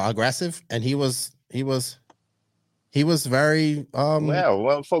upset or aggressive, and he was very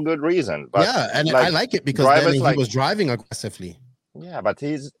well, for good reason. But and I like it because then he was driving aggressively. Yeah, but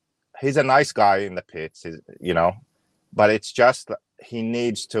he's a nice guy in the pits, but it's just he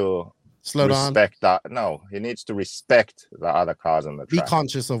needs to respect that. No, he needs to respect the other cars on the track. Be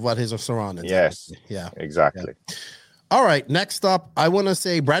conscious of what his surroundings. Yes. Yeah. Exactly. Yeah. All right. Next up, I want to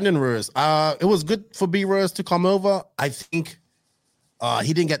say Brandon Rose. It was good for B Rose to come over. I think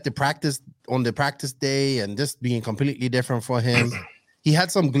he didn't get the practice on the practice day, and this being completely different for him. He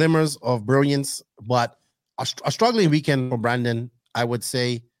had some glimmers of brilliance, but a struggling weekend for Brandon. I would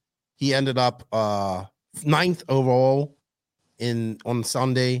say he ended up 9th overall on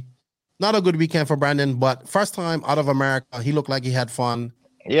Sunday. Not a good weekend for Brandon, but first time out of America, he looked like he had fun.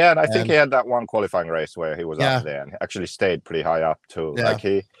 Yeah, and I think he had that one qualifying race where he was up there and actually stayed pretty high up too. Yeah.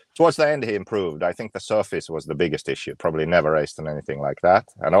 Like towards the end, he improved. I think the surface was the biggest issue. Probably never raced on anything like that.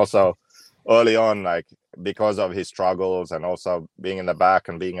 And also early on, like because of his struggles and also being in the back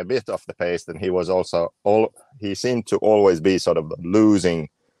and being a bit off the pace, then he was also he seemed to always be sort of the losing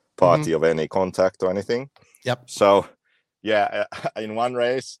party of any contact or anything. Yep. So yeah, in one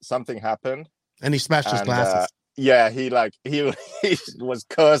race, something happened. And he smashed his glasses. He was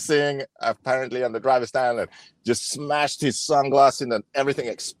cursing apparently on the driver's stand and just smashed his sunglasses and everything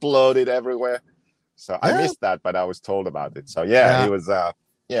exploded everywhere. So I missed that, but I was told about it. So he was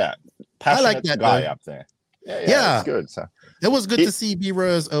passionate like that guy though. Up there. Yeah, it's good. So it was good to see B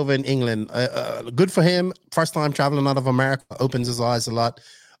Rose over in England. Good for him. First time traveling out of America, opens his eyes a lot.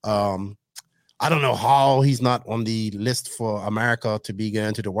 I don't know how he's not on the list for America to be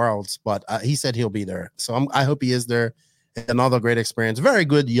going to the Worlds, but he said he'll be there. So I hope he is there. Another great experience. Very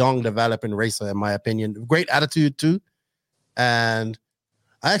good, young, developing racer, in my opinion. Great attitude, too. And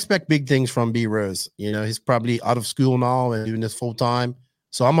I expect big things from B Rose. He's probably out of school now and doing this full time.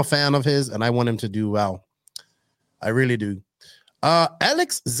 So I'm a fan of his, and I want him to do well. I really do.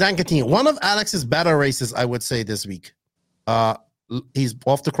 Alex Zancatin, one of Alex's better races, I would say, this week. He's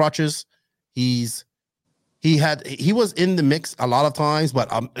off the crutches. He was in the mix a lot of times, but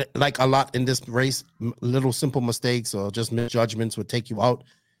like a lot in this race, little simple mistakes or just misjudgments would take you out,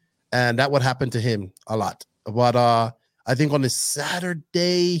 and that would happen to him a lot. But I think on the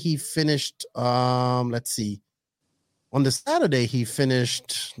Saturday he finished. Let's see, on the Saturday he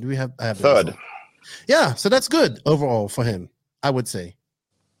finished. Do we have? I have third. Yeah, so that's good overall for him, I would say.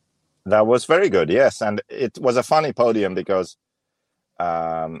 That was very good, yes, and it was a funny podium because.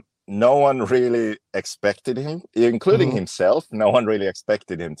 No one really expected him, including himself. No one really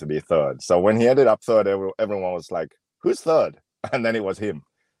expected him to be third. So when he ended up third, everyone was like, "Who's third?" And then it was him.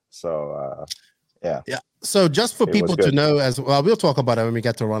 So, yeah. So just for people to know as well, we'll talk about it when we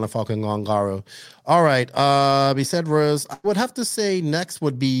get to Ronald Falcon Ngongaro. All right. We said Rose. I would have to say next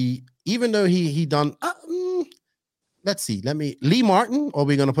would be, even though he done. Let's see. Lee Martin, or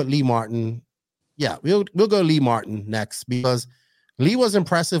we're gonna put Lee Martin. Yeah, we'll go Lee Martin next because. Lee was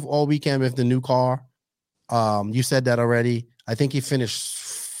impressive all weekend with the new car. You said that already. I think he finished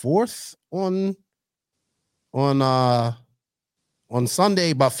 4th on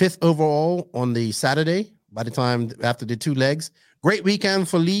Sunday, but 5th overall on the Saturday. By the time after the 2 legs, great weekend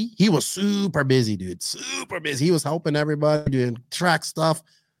for Lee. He was super busy, dude. Super busy. He was helping everybody doing track stuff,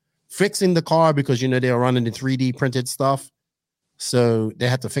 fixing the car because they were running the 3D printed stuff, so they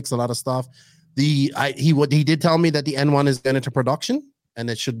had to fix a lot of stuff. He did tell me that the N1 is going into production and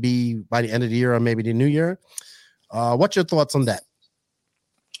it should be by the end of the year or maybe the new year. What's your thoughts on that?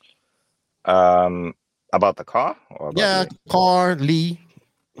 About the car? Or about car, Lee.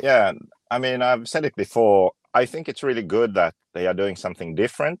 Yeah, I mean, I've said it before. I think it's really good that they are doing something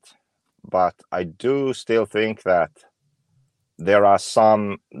different, but I do still think that there are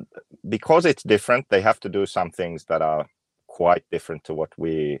some, because it's different, they have to do some things that are quite different to what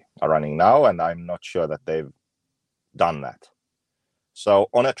we are running now, and I'm not sure that they've done that. So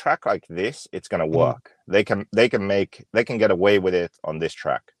on a track like this, it's going to work. They can get away with it on this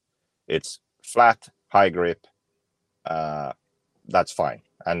track. It's flat, high grip. That's fine,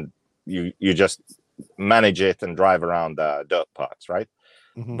 and you just manage it and drive around the dirt parts, right?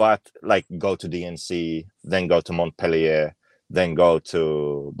 But like go to DNC, then go to Montpellier, then go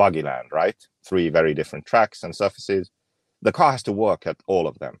to Buggyland, right? 3 very different tracks and surfaces. The car has to work at all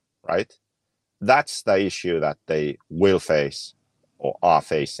of them, right? That's the issue that they will face or are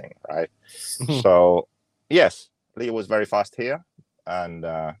facing, right? So yes, Lee was very fast here, and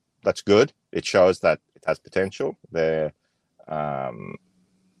that's good. It shows that it has potential.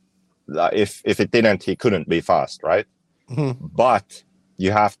 If it didn't, he couldn't be fast, right? But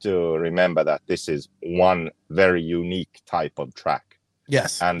you have to remember that this is one very unique type of track.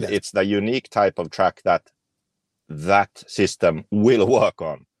 Yes. And it's the unique type of track that system will work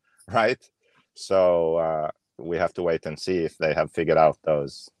on, right? So we have to wait and see if they have figured out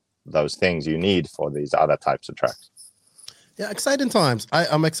those things you need for these other types of tracks. Yeah, exciting times.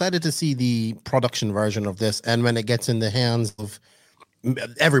 I'm excited to see the production version of this, and when it gets in the hands of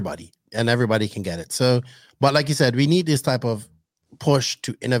everybody, and everybody can get it. So, but like you said, we need this type of push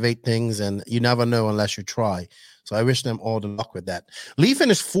to innovate things, and you never know unless you try. So I wish them all the luck with that. Lee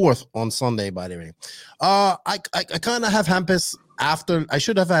finished 4th on Sunday, by the way. I kind of have Hampus after. I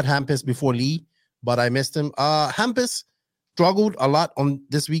should have had Hampus before Lee, but I missed him. Hampus struggled a lot on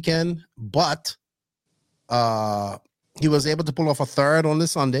this weekend, but he was able to pull off a 3rd on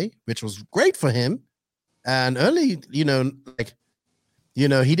this Sunday, which was great for him. And early, he didn't.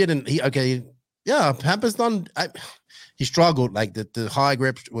 Hampus done. He struggled. Like the high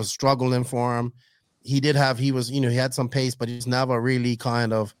grip was struggling for him. He had some pace, but he's never really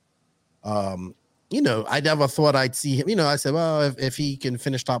kind of, I never thought I'd see him. I said, well, if he can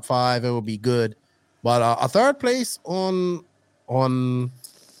finish top 5, it will be good. But a 3rd place on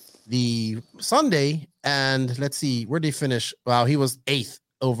the Sunday, and let's see, where did he finish? Wow, he was 8th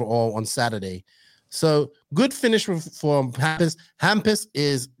overall on Saturday. So good finish for Hampus. Hampus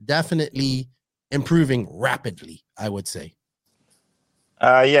is definitely improving rapidly, I would say.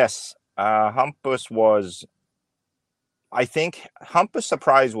 Yes. Hampus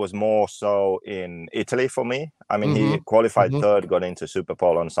surprise was more so in Italy for me. I mean, he qualified 3rd, got into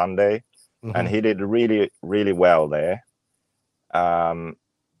Superpole on Sunday, and he did really, really well there.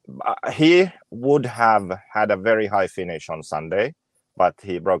 He would have had a very high finish on Sunday, but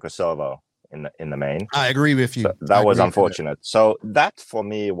he broke a servo in the main. I agree with you. So that was unfortunate. So that for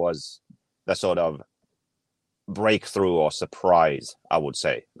me was the sort of breakthrough or surprise, I would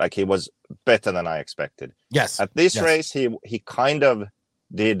say. Like, he was better than I expected. Yes. At this race, he kind of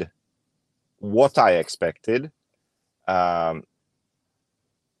did what I expected.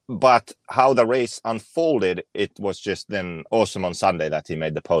 But how the race unfolded, it was just then awesome on Sunday that he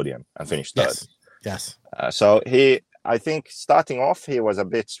made the podium and finished 3rd. Yes. So I think starting off, he was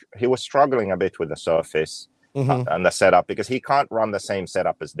struggling a bit with the surface and the setup, because he can't run the same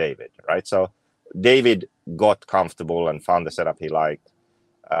setup as David, right? So David got comfortable and found the setup he liked.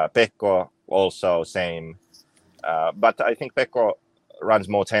 Pekko also same. But I think Pekko runs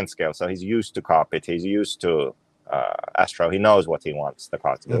more 10 scale, so he's used to carpet. He's used to Astro. He knows what he wants the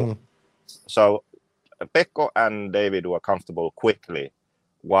car to do. So Pekko and David were comfortable quickly,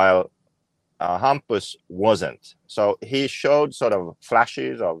 while Hampus wasn't. So he showed sort of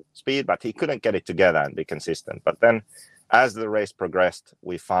flashes of speed, but he couldn't get it together and be consistent. But then as the race progressed,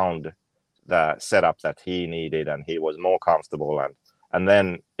 we found the setup that he needed, and he was more comfortable, and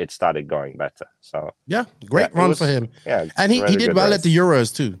then it started going better. So great run for him. Yeah, and he did well at the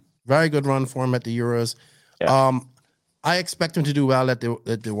Euros too. Very good run for him at the Euros. Yeah. I expect him to do well at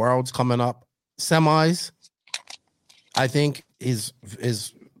the Worlds coming up. Semis, I think is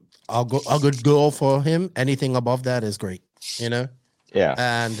a good goal for him. Anything above that is great, Yeah.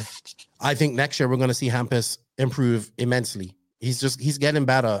 And I think next year we're going to see Hampus improve immensely. He's getting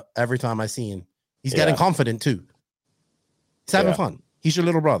better every time I see him. He's getting confident too. He's having fun. He's your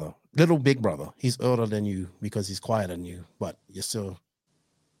little brother, little big brother. He's older than you because he's quieter than you, but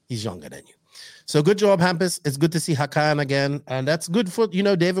he's younger than you. So good job, Hampus. It's good to see Hakan again. And that's good for,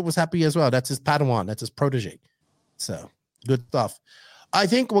 David was happy as well. That's his Padawan. That's his protege. So good stuff. I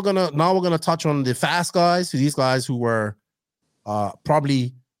think we're going to touch on the fast guys. These guys who were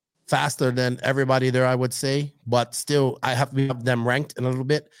probably faster than everybody there, I would say. But still, we have them ranked in a little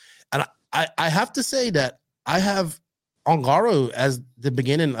bit. And I have to say that I have Ongaro as the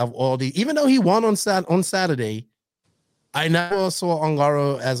beginning of all the. Even though he won on Saturday, I never saw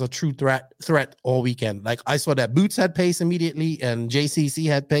Ongaro as a true threat all weekend. Like I saw that Boots had pace immediately, and JCC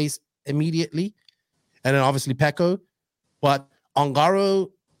had pace immediately, and then obviously Pecco. But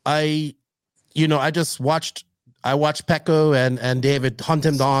Ongaro, I watched Pecco and David hunt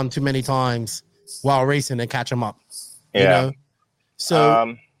him down too many times while racing and catch him up. Yeah. You know?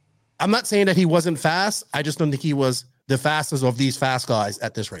 So I'm not saying that he wasn't fast. I just don't think he was the fastest of these fast guys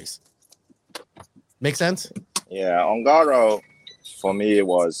at this race. Make sense? Yeah, Ongaro for me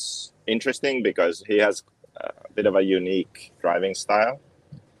was interesting because he has a bit of a unique driving style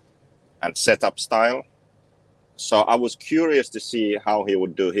and setup style. So I was curious to see how he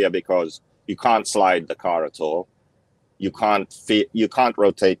would do here because you can't slide the car at all. You can't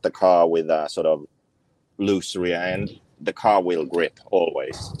rotate the car with a sort of loose rear end. The car will grip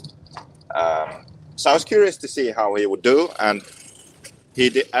always. So I was curious to see how he would do, and he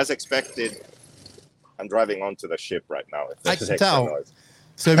did as expected. I'm driving onto the ship right now. I can tell. Noise.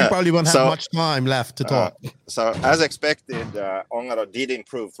 So we probably won't have much time left to talk. So as expected, Ongaro did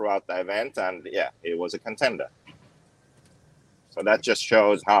improve throughout the event, and he was a contender. So that just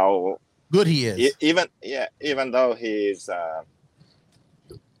shows how good he is. Even though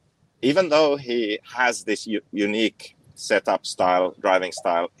he has this unique setup style, driving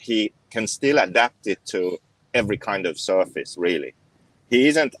style, he can still adapt it to every kind of surface, really. He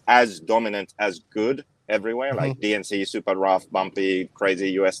isn't as dominant as good everywhere, like DNC, super rough, bumpy, crazy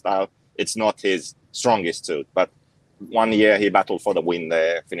US style. It's not his strongest suit, but 1 year he battled for the win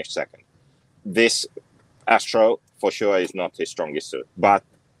there, finished second. This Astro, for sure, is not his strongest suit, but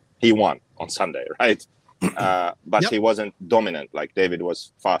he won on Sunday, right? But he wasn't dominant, like David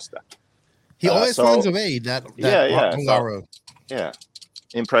was faster. He always finds a way, that Ongaro. So,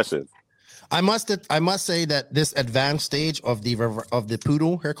 impressive. I must say that this advanced stage of the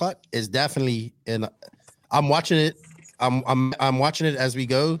poodle haircut is definitely I'm watching it. I'm watching it as we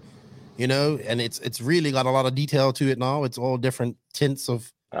go, and it's really got a lot of detail to it now. It's all different tints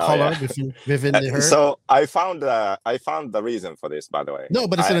of color within the hair. So I found the reason for this, by the way. No,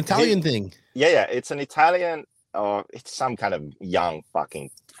 but it's an Italian thing. Yeah, it's an Italian, or it's some kind of young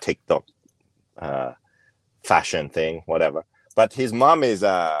fucking TikTok fashion thing, whatever. But his mom is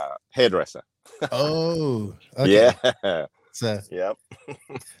a hairdresser. Oh, okay. Yeah. So, yep.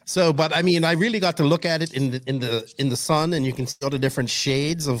 So, but I mean, I really got to look at it in the sun, and you can see all the different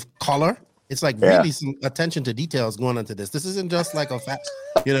shades of color. It's like really some attention to details going into this. This isn't just like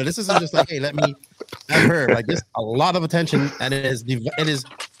this isn't just like, hey, let me have her. Like, there's a lot of attention, and it is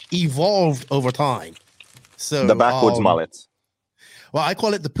evolved over time. So the backwards mullet. Well, I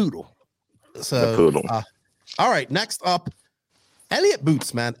call it the poodle. So the poodle. All right, next up, Elliott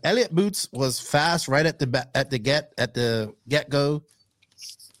Boots, man. Elliott Boots was fast right at the get-go.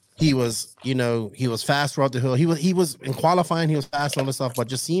 He was, he was fast throughout the hill. He was in qualifying, he was fast on the stuff, but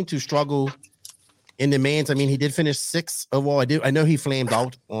just seemed to struggle in the mains. I mean, he did finish 6th overall. I know he flamed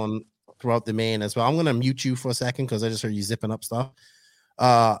out throughout the main as well. I'm gonna mute you for a second because I just heard you zipping up stuff.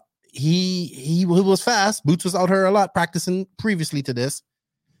 He was fast. Boots was out here a lot practicing previously to this.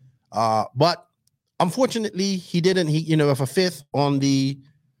 But unfortunately, he didn't. With a 5th on the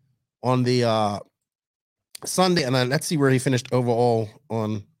Sunday, and let's see where he finished overall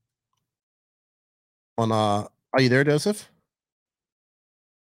on. Are you there, Joseph?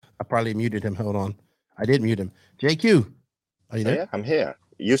 I probably muted him. Hold on, I did mute him. JQ, are you there? Yeah, I'm here.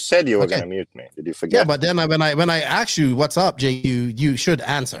 You said you were going to mute me. Did you forget? Yeah, but then when I asked you what's up, JQ, you should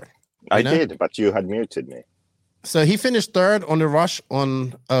answer. I did, but you had muted me. So he finished 3rd on the rush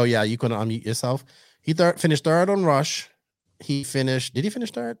on. Oh yeah, you couldn't unmute yourself. He finished 3rd on rush. Did he finish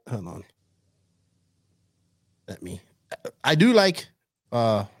 3rd? Hold on. I do like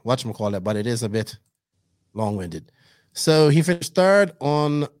whatchamacallit, but it is a bit long-winded. So he finished 3rd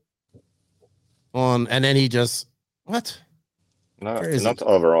on, and then he just what? No, not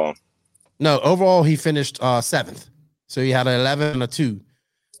overall. No, overall he finished 7th. So he had an 11 and a 2.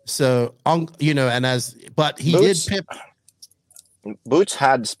 So but he Boots, did pip. Boots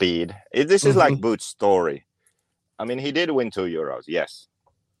had speed. This is like Boots' story. I mean, he did win 2 Euros, yes,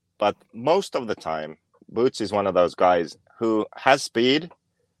 but most of the time, Boots is one of those guys who has speed,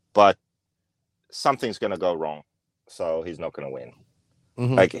 but something's gonna go wrong, so he's not gonna win.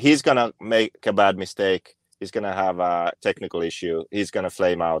 Like, he's gonna make a bad mistake. He's gonna have a technical issue. He's gonna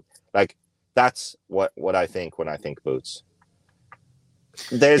flame out. Like, that's what I think when I think Boots.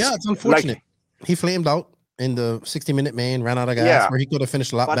 It's unfortunate. He flamed out in the 60-minute main, ran out of gas, where he could have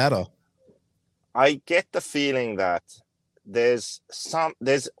finished a lot better. I get the feeling that there's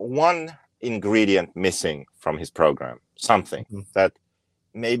one ingredient missing from his program. Something that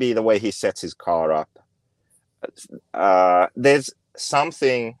maybe the way he sets his car up. There's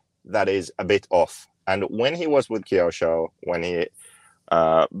something that is a bit off. And when he was with Kyosho, when he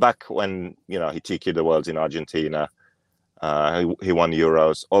back when he TQ'd the worlds in Argentina, he won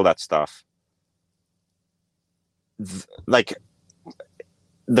Euros, all that stuff. Like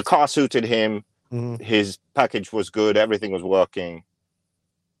the car suited him, his package was good, everything was working.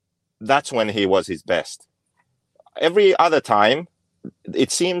 That's when he was his best. Every other time,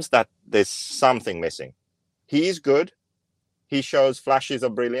 it seems that there's something missing. He is good. He shows flashes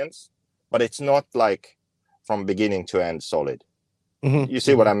of brilliance, but it's not like from beginning to end solid. You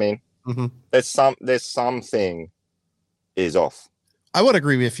see what I mean? There's something is off. I would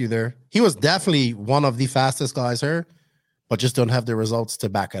agree with you there. He was definitely one of the fastest guys here, but just don't have the results to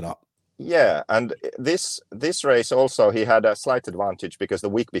back it up. Yeah, and this race also, he had a slight advantage because the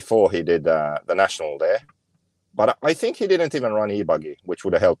week before he did the national there. But I think he didn't even run e-buggy, which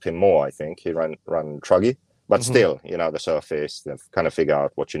would have helped him more, I think. He run truggy. But still, the surface, kind of figure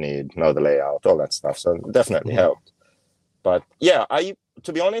out what you need, know the layout, all that stuff. So definitely helped. But yeah,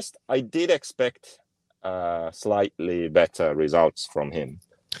 to be honest, I did expect slightly better results from him.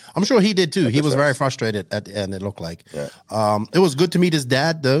 I'm sure he did too. He was very frustrated at the end, it looked like. It was good to meet his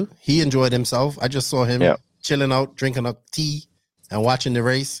dad, though. He enjoyed himself. I just saw him chilling out, drinking a tea and watching the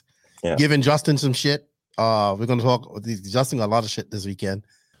race, giving Justin some shit. We're going to talk with Justin a lot of shit this weekend.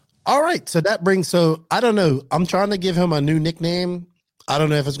 All right, so I don't know. I'm trying to give him a new nickname. I don't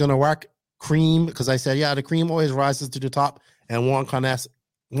know if it's going to work. Cream, because I said, the cream always rises to the top, and Juan Carlos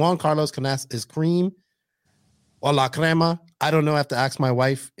Canas is cream or la crema. I don't know. I have to ask my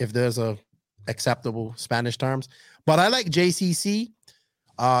wife if there's a acceptable Spanish terms, but I like JCC.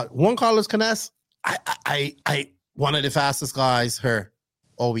 Juan Carlos Canas, I one of the fastest guys here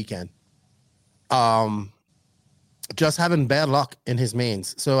all weekend. Just having bad luck in his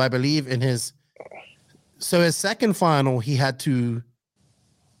mains. So I believe in his second final, in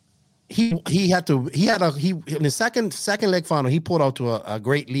his second leg final, he pulled out to a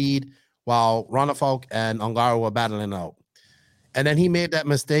great lead while Ronafalk and Ongaro were battling out. And then he made that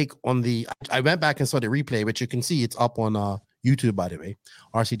mistake I went back and saw the replay, which you can see it's up on YouTube, by the way,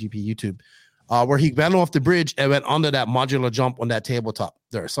 RCGP YouTube, where he went off the bridge and went under that modular jump on that tabletop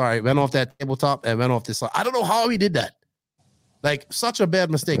there. Sorry, went off that tabletop and went off this side. I don't know how he did that. Like, such a bad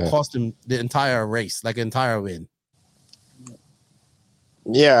mistake cost him the entire race, like entire win.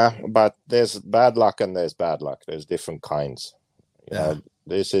 Yeah, but there's bad luck and there's bad luck. There's different kinds. You know,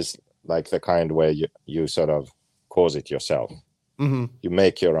 this is like the kind where you sort of cause it yourself. You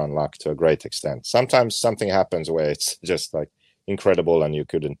make your own luck to a great extent. Sometimes something happens where it's just like incredible and you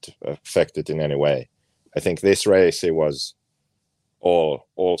couldn't affect it in any way. I think this race, it was all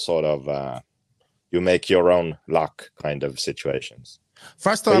sort of you make your own luck kind of situations.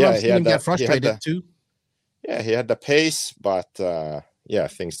 First time I've seen him get frustrated too. Yeah, he had the pace, but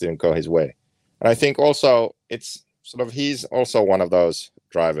things didn't go his way. And I think also it's sort of, he's also one of those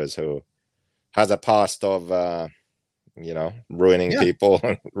drivers who has a past of ruining people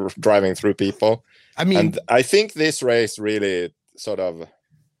and driving through people. I mean, and I think this race really sort of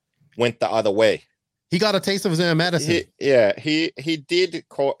went the other way. He got a taste of his own medicine. He did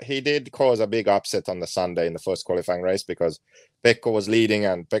cause a big upset on the Sunday in the first qualifying race because Pecco was leading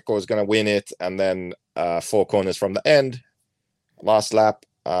and Pecco was going to win it, and then 4 corners from the end, last lap,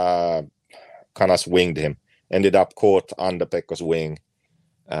 Canas winged him, ended up caught under Pecco's wing,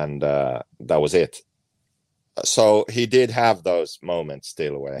 and that was it. So he did have those moments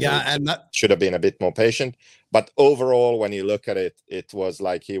still where he should have been a bit more patient. But overall, when you look at it, it was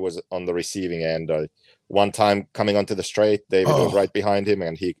like he was on the receiving end. One time coming onto the straight, David was right behind him,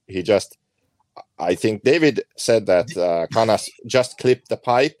 and he just, I think David said that Canas just clipped the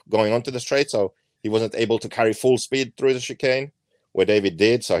pipe going onto the straight, so he wasn't able to carry full speed through the chicane, where David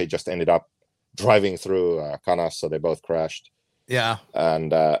did, so he just ended up driving through Canas, so they both crashed. Yeah.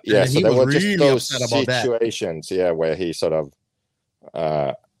 And so there were just those situations, where he sort of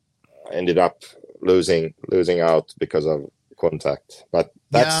ended up losing out because of contact. But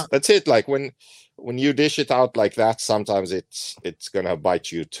that's it. Like when you dish it out like that, sometimes it's gonna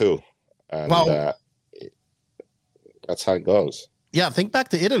bite you too. And that's how it goes. Yeah, think back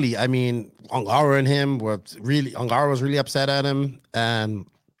to Italy. I mean, Ongaro and him Ongaro was really upset at him. And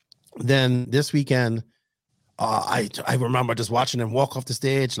then this weekend, I remember just watching him walk off the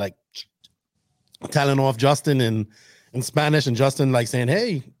stage, like telling off Justin in Spanish, and Justin like saying,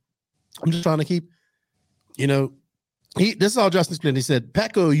 "Hey, I'm just trying to keep, this is how Justin explained. He said,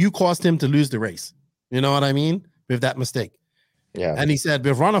 Pecco, you caused him to lose the race. You know what I mean? With that mistake." Yeah. And he said,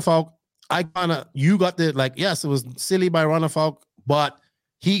 with Ronafalk, you got the, like, yes, it was silly by Runnerfolk, but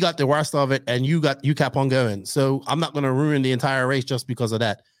he got the worst of it, and you kept on going. So I'm not going to ruin the entire race just because of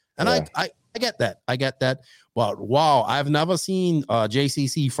that. And I get that. I get that. But wow, I've never seen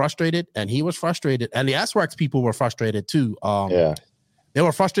JCC frustrated, and he was frustrated, and the S-Works people were frustrated too. They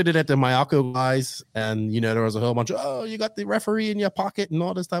were frustrated at the Mayako guys, and there was a whole bunch of, you got the referee in your pocket and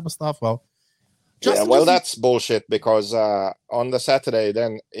all this type of stuff. Well, that's bullshit, because on the Saturday,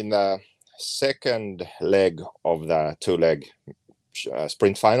 then in the second leg of the 2-leg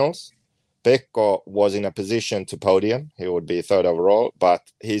sprint finals, Pecco was in a position to podium. He would be 3rd overall, but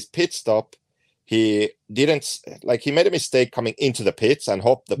his pit stop, he made a mistake coming into the pits and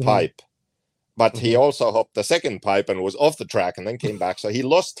hopped the pipe, but he also hopped the second pipe and was off the track and then came back. So he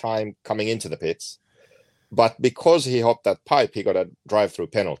lost time coming into the pits. But because he hopped that pipe, he got a drive-through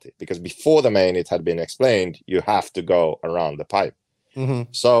penalty, because before the main, it had been explained, you have to go around the pipe.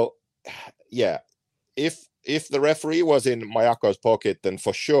 So, yeah, if the referee was in Mayako's pocket, then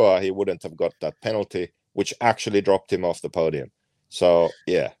for sure he wouldn't have got that penalty, which actually dropped him off the podium. So,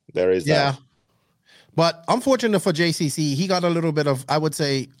 yeah, there is that. But unfortunate for JCC, he got a little bit of, I would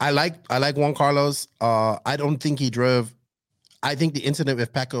say, I like Juan Carlos. I don't think he drove. I think the incident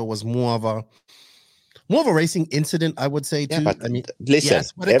with Pecco was more of a racing incident, I would say, too. But I mean, listen,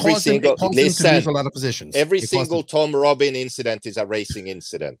 yes, but it caused him to lose a lot of positions. Every single Tom Robin incident is a racing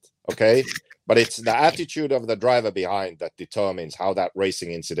incident, okay? But it's the attitude of the driver behind that determines how that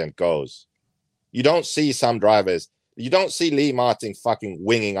racing incident goes. You don't see some drivers, you don't see Lee Martin fucking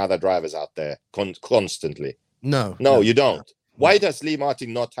winging other drivers out there constantly. No, you don't. No. Why does Lee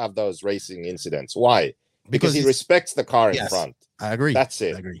Martin not have those racing incidents? Why? Because he respects the car in front. I agree. That's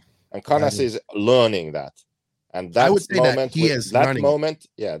it. I agree. And Canas is learning that. And that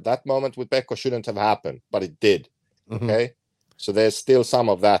moment with Pecco shouldn't have happened, but it did. Okay? So there's still some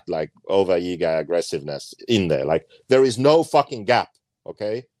of that, like, over-eager aggressiveness in there. Like, there is no fucking gap,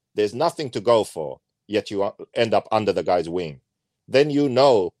 okay? There's nothing to go for, yet you end up under the guy's wing. Then you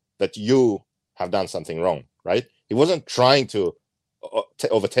know that you have done something wrong, right? He wasn't trying to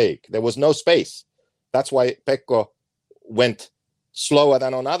overtake. There was no space. That's why Pecco went slower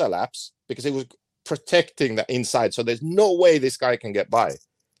than on other laps, because he was protecting the inside. So there's no way this guy can get by.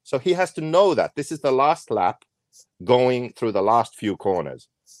 So he has to know that this is the last lap going through the last few corners.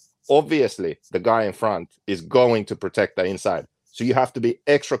 Obviously, the guy in front is going to protect the inside. So you have to be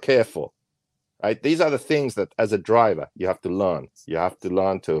extra careful, right? These are the things that as a driver, you have to learn. You have to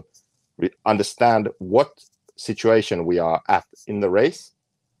learn to understand what situation we are at in the race,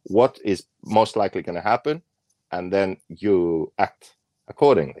 what is most likely going to happen, and then you act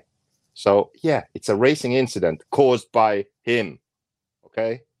accordingly. So, yeah, it's a racing incident caused by him,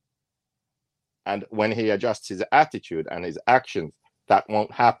 okay? And when he adjusts his attitude and his actions, that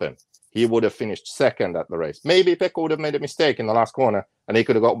won't happen. He would have finished second at the race. Maybe Pecco would have made a mistake in the last corner and he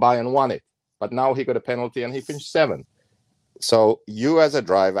could have got by and won it. But now he got a penalty and he finished 7th. So you as a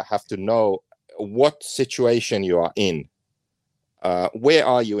driver have to know what situation you are in. Where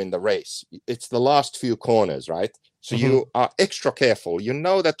are you in the race? It's the last few corners, right? So you are extra careful. You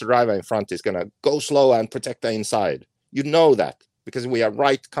know that the driver in front is going to go slower and protect the inside. You know that because we are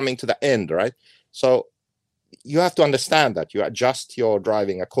coming to the end, right? So you have to understand that. You adjust your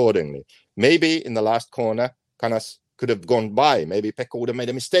driving accordingly. Maybe in the last corner, Canas could have gone by. Maybe Pecco would have made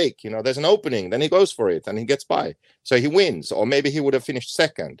a mistake. There's an opening. Then he goes for it and he gets by. So he wins. Or maybe he would have finished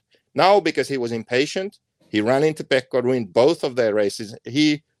second. Now, because he was impatient, he ran into Pecco, ruined both of their races.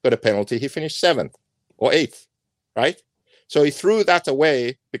 He got a penalty. He finished 7th or 8th, right? So he threw that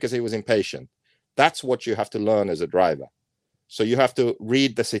away because he was impatient. That's what you have to learn as a driver. So you have to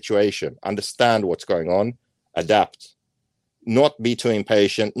read the situation, understand what's going on, adapt, not be too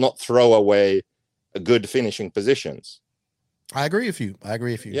impatient, not throw away good finishing positions. I agree with you.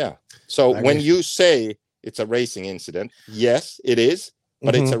 Yeah. So when you say it's a racing incident, yes, it is,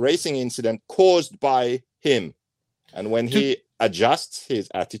 but it's a racing incident caused by him. And when he adjusts his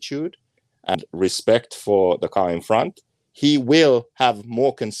attitude and respect for the car in front, he will have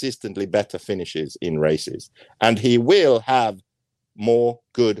more consistently better finishes in races. And he will have more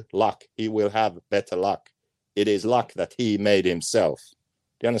good luck. He will have better luck. It is luck that he made himself.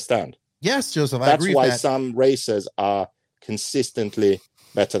 Do you understand? Yes, Joseph, I agree with that. That's why some racers are consistently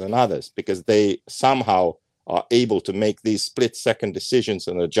better than others, because they somehow are able to make these split-second decisions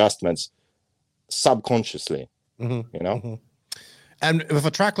and adjustments subconsciously, And with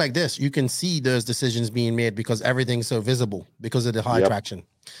a track like this, you can see those decisions being made because everything's so visible because of the high traction.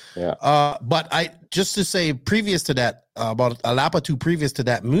 Yeah. But just to say, previous to that, about a lap or two previous to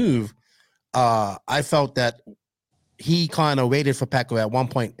that move, I felt that he kind of waited for Pecco at one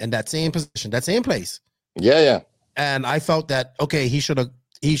point in that same position, that same place. Yeah. And I felt that, okay, he should have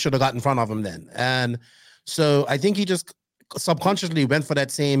got in front of him then. And so I think he just subconsciously went for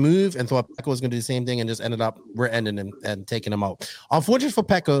that same move and thought Pecco was going to do the same thing, and just ended up rear-ending him and taking him out. Unfortunate for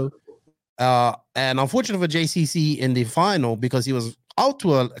Pecco, and unfortunate for JCC in the final, because he was out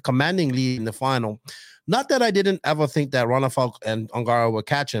to a commanding lead in the final. Not that I didn't ever think that Ronafalk and Ongaro would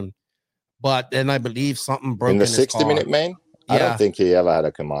catch him, but then I believe something broke in the 60-minute main. Yeah. I don't think he ever had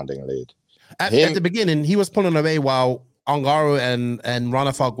a commanding lead. At the beginning, he was pulling away while Ongaro and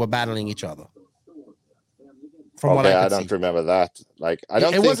Ronafalk were battling each other. From what I don't remember that. Like, I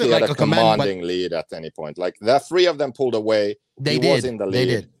don't think he had a commanding lead at any point. Like, the three of them pulled away. He was in the lead. They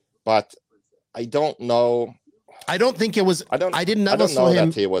did. But I don't know. I don't think it was. I don't know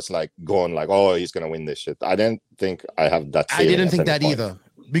that he was like going like, oh, he's gonna win this shit. I didn't think I have that. I didn't think that either,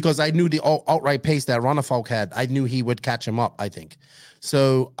 because I knew the outright pace that Ronafalk had. I knew he would catch him up, I think.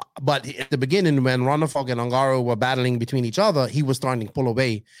 So, but at the beginning, when Ronafalk and Ongaro were battling between each other, he was starting to pull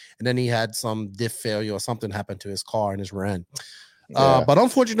away, and then he had some diff failure or something happened to his car in his rear end. But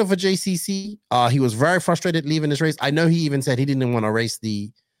unfortunate for JCC, he was very frustrated leaving this race. I know he even said he didn't want to race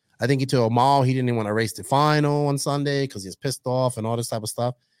I think he told Mal he didn't even want to race the final on Sunday because he was pissed off and all this type of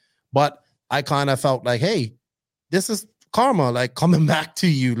stuff. But I kind of felt like, hey, this is karma, like coming back to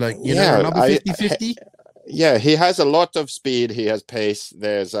you, like, you know, number 50-50. Yeah, he has a lot of speed. He has pace.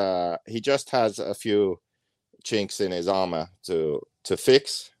 He just has a few chinks in his armor to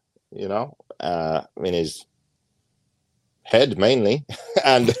fix, you know, in his head mainly.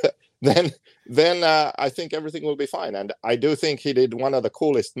 And then I think everything will be fine. And I do think he did one of the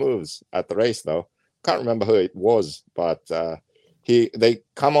coolest moves at the race, though. Can't remember who it was, but they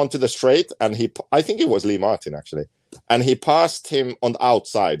come onto the straight, and I think it was Lee Martin, actually. And he passed him on the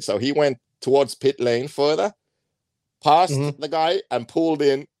outside. So he went towards pit lane further, passed the guy, and pulled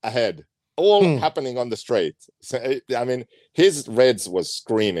in ahead. All happening on the straight. So, I mean, his reds was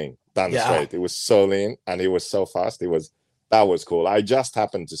screaming down the straight. It was so lean, and he was so fast. That was cool. I just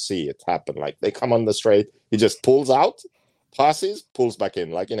happened to see it happen. Like, they come on the straight, he just pulls out, passes, pulls back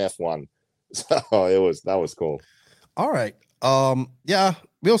in, like in F1. So that was cool. All right. Yeah,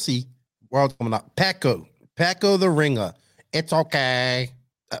 we'll see. World coming up. Pecco the ringer. It's okay.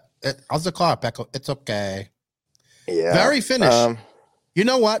 How's the car, Pecco? It's okay. Yeah. Very finished. You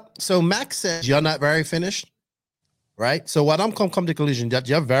know what? So Max says you're not very finished, right? So what I'm come to the conclusion that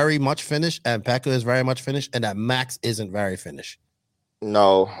you're very much finished, and Pecco is very much finished, and that Max isn't very finished.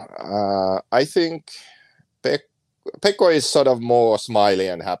 No, I think Pecco is sort of more smiley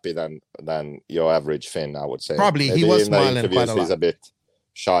and happy than your average Finn, I would say. Probably. Maybe he was smiling quite a lot. He's a bit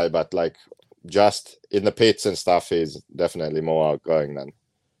shy, but like just in the pits and stuff, he's definitely more outgoing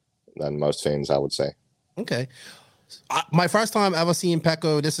than most Finns, I would say. Okay. My first time ever seeing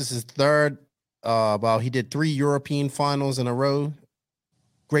Pecco, this is his third. He did 3 European finals in a row.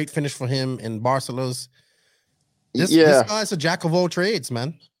 Great finish for him in Barcelos. This guy's a jack of all trades,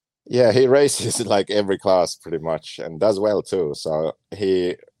 man. Yeah, he races like every class pretty much, and does well too. So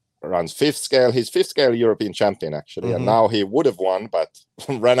he runs 5th scale. He's 5th scale European champion, actually. And now he would have won, but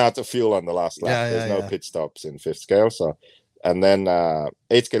ran out of fuel on the last lap. There's no pit stops in 5th scale. So, and then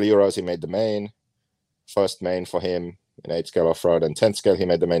 8th scale Euros, he made the main. First main for him in 8th scale off-road, and 10th scale he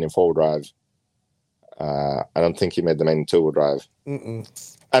made the main in 4-wheel drive. I don't think he made the main in 2-wheel drive.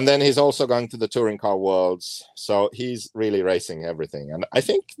 And then he's also going to the Touring Car Worlds, so he's really racing everything. And I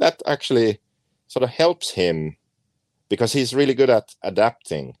think that actually sort of helps him because he's really good at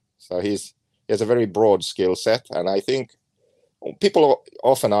adapting. So he has a very broad skill set, and I think people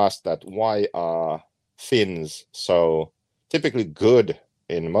often ask that why are Finns so typically good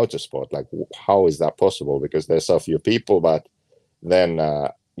in motorsport? Like, how is that possible? Because there's so few people, but then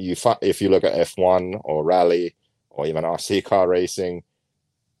if you look at F1 or rally or even RC car racing,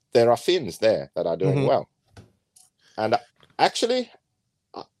 there are Finns there that are doing well. And actually,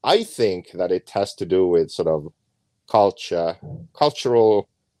 I think that it has to do with sort of cultural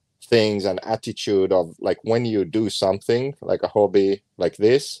things and attitude of like when you do something like a hobby like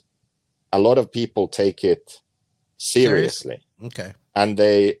this, a lot of people take it seriously. Okay. And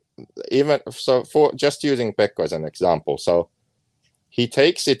for just using Pecco as an example, so he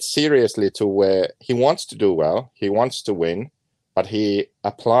takes it seriously to where he wants to do well, he wants to win, but he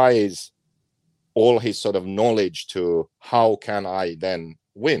applies all his sort of knowledge to how can I then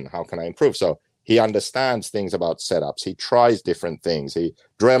win? How can I improve? So he understands things about setups. He tries different things. He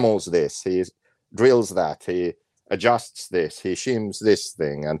dremels this. He drills that. He adjusts this. He shims this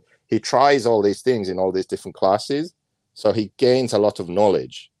thing. And he tries all these things in all these different classes. So he gains a lot of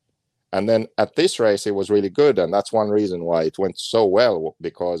knowledge. And then at this race, it was really good. And that's one reason why it went so well,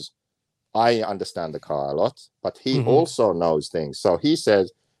 because I understand the car a lot, but he also knows things. So he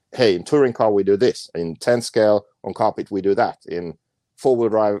says, hey, in touring car, we do this. In 10 scale on carpet, we do that. In four-wheel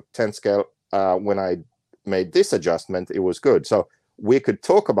drive 10 scale, when I made this adjustment, it was good. So we could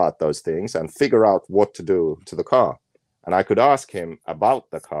talk about those things and figure out what to do to the car. And I could ask him about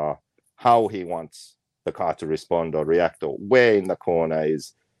the car, how he wants the car to respond or react, or where in the corner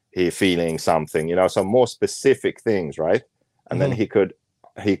is he feeling something, you know, some more specific things, right? And then he could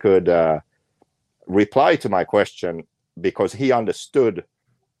reply to my question, because he understood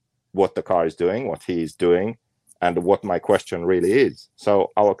what the car is doing, what he's doing, and what my question really is.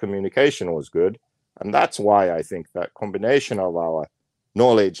 So our communication was good. And that's why I think that combination of our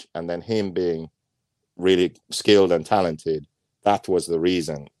knowledge and then him being really skilled and talented, that was the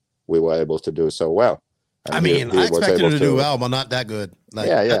reason we were able to do so well. And I mean, I expected him to do well, but not that good. Like,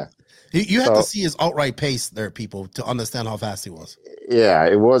 yeah. You had to see his outright pace there, people, to understand how fast he was. Yeah,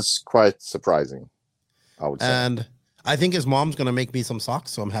 it was quite surprising, I would say. And I think his mom's going to make me some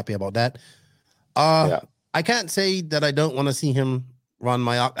socks, so I'm happy about that. I can't say that I don't want to see him run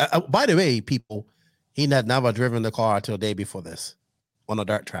my... by the way, people, he had never driven the car till the day before this on a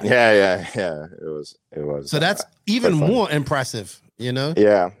dirt track. Yeah. It was. So that's even more impressive, you know?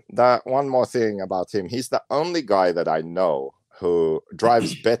 Yeah. That one more thing about him. He's the only guy that I know who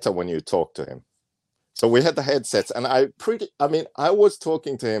drives better when you talk to him. So we had the headsets, and I was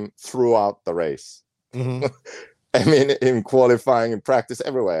talking to him throughout the race. I mean, in qualifying, in practice,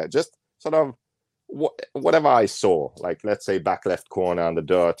 everywhere. Just sort of whatever I saw, like, let's say back left corner on the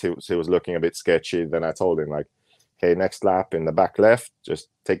dirt, he was looking a bit sketchy. Then I told him, like, okay, next lap in the back left, just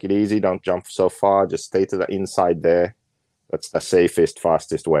take it easy, don't jump so far, just stay to the inside there. That's the safest,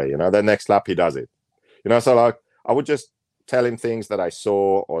 fastest way, you know. The next lap he does it, you know. So like, I would just tell him things that I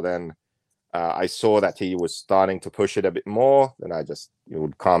saw, or then I saw that he was starting to push it a bit more, then you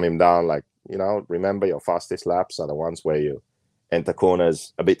would calm him down, like, you know, remember your fastest laps are the ones where you enter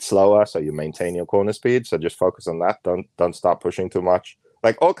corners a bit slower, so you maintain your corner speed. So just focus on that. Don't start pushing too much.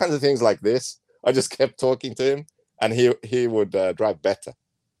 Like, all kinds of things like this. I just kept talking to him, and he would drive better.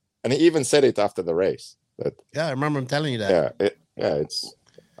 And he even said it after the race. Yeah, I remember him telling you that.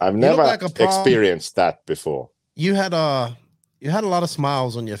 I've never experienced that before. You had a lot of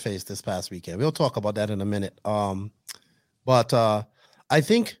smiles on your face this past weekend. We'll talk about that in a minute. But I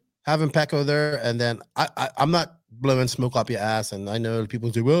think having Pecco there, and then I'm not blowing smoke up your ass, and I know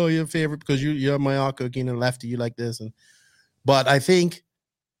people say, well, you're a favorite because you're Mayako, Keenan, Lefty, you like this, but I think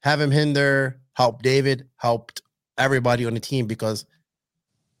having him there helped David, helped everybody on the team, because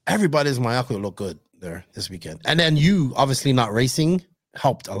everybody's Mayako looked good there this weekend, and then you obviously not racing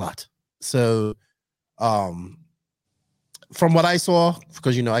helped a lot. So from what I saw,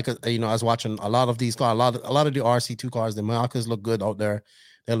 because I was watching a lot of these cars, a lot of the RC2 cars, the Mayakas look good out there.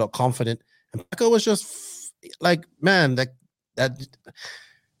 They look confident, and Pecco was just like, man, that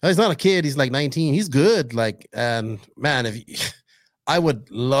he's not a kid. He's like 19. He's good. Like, and man, I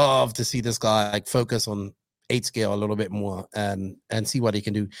would love to see this guy like focus on 8 scale a little bit more and see what he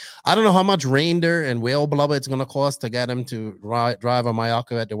can do. I don't know how much reindeer and whale blubber it's going to cost to get him to drive a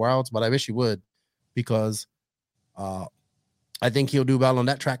Mayako at the Worlds, but I wish he would, because I think he'll do well on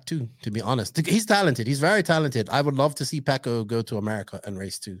that track too, to be honest. He's talented. He's very talented. I would love to see Pecco go to America and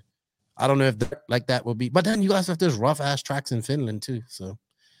race too. I don't know if that would be, but then you guys have those rough ass tracks in Finland too. So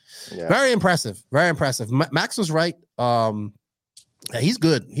very impressive. Very impressive. Max was right. He's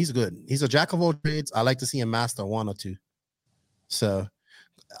good. He's good. He's a jack of all trades. I like to see him master one or two. So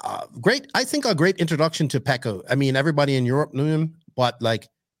great. I think a great introduction to Pecco. I mean, everybody in Europe knew him, but like,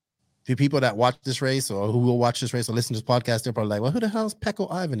 the people that watch this race or who will watch this race or listen to this podcast, they're probably like, well, who the hell is Pecco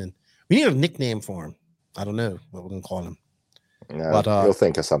Ivanen? We need a nickname for him. I don't know what we're going to call him. Yeah, but you'll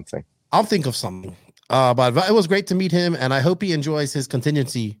think of something. I'll think of something. But it was great to meet him, and I hope he enjoys his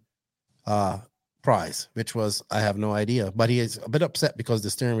contingency prize, which was, I have no idea. But he is a bit upset because the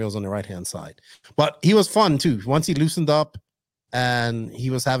steering wheel's on the right-hand side. But he was fun, too. Once he loosened up, and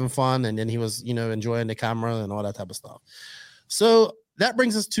he was having fun, and then he was, enjoying the camera and all that type of stuff. So that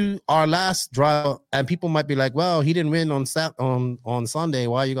brings us to our last drive, and people might be like, well, he didn't win on Sunday.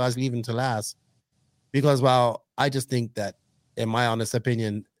 Why are you guys leaving to last? Because, well, I just think that, in my honest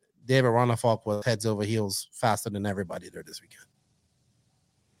opinion, David Ronnefalk was heads over heels faster than everybody there this weekend.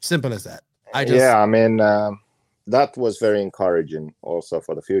 Simple as that. That was very encouraging also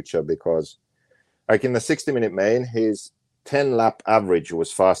for the future, because like in the 60-minute main, his 10-lap average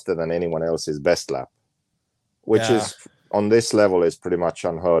was faster than anyone else's best lap, which is on this level is pretty much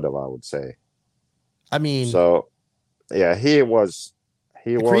unheard of, I would say. I mean, so yeah, he was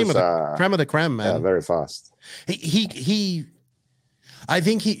He was creme of the creme, man. Yeah, very fast.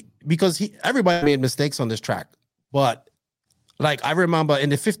 Because everybody made mistakes on this track, but like I remember in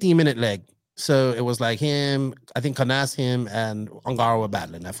the 15-minute leg, so it was like him, I think Canas, him, and Ongaro were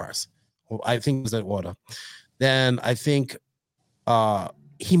battling at first. I think it was that water. Then I think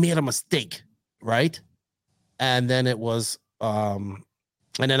he made a mistake, right? And then it was and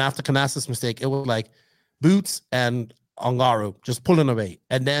then after Canas's mistake, it was like Boots and Ongaro just pulling away.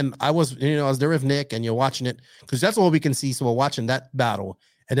 And then I was there with Nick, and you're watching it because that's all we can see. So we're watching that battle.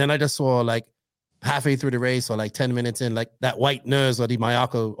 And then I just saw like halfway through the race or like 10 minutes in, like that white nose or the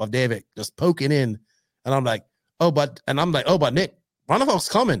Mayako of David just poking in. And I'm like, but Nick, Runabout's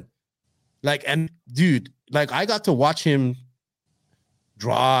coming. Like, and dude, like I got to watch him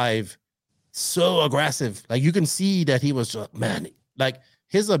drive so aggressive. Like you can see that he was just, man, like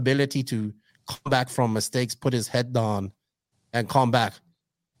his ability to come back from mistakes, put his head down and come back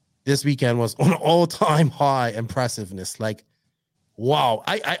this weekend was on an all-time high impressiveness. Like, wow.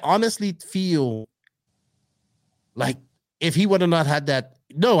 I honestly feel like if he would have not had that,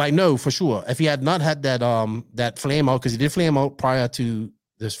 no, I know for sure. If he had not had that flame out, because he did flame out prior to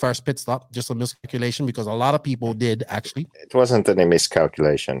this first pit stop, just a miscalculation, because a lot of people did actually. It wasn't any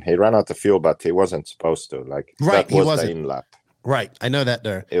miscalculation. He ran out of fuel, but he wasn't supposed to. Like, right, that was the in-lap. Right, I know that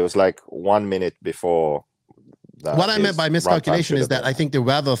there. It was like 1 minute before. What I meant by miscalculation is that I think the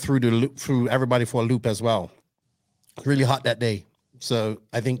weather threw everybody for a loop as well. Really hot that day. So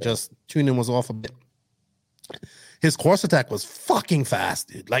I think just tuning was off a bit. His course attack was fucking fast,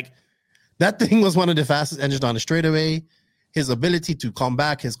 dude. Like that thing was one of the fastest engines on the straightaway. His ability to come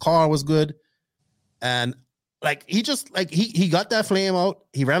back, his car was good. And like he just like he got that flame out.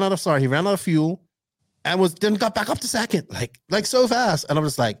 He ran out of fuel and then got back up to second. Like so fast. And I'm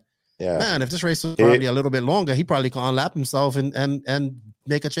just like, man, if this race was probably a little bit longer, he probably can unlap himself and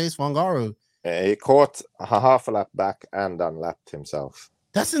make a chase for Ongaro. He caught a half a lap back and unlapped himself.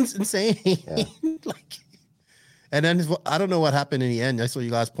 That's insane. Yeah. Like, and then I don't know what happened in the end. I saw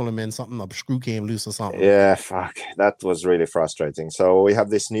you guys pull him in, a screw came loose or something. Yeah, fuck. That was really frustrating. So we have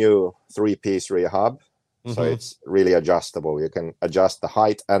this new 3-piece rear hub. Mm-hmm. So it's really adjustable. You can adjust the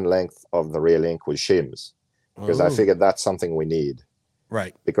height and length of the rear link with shims. Because I figured that's something we need.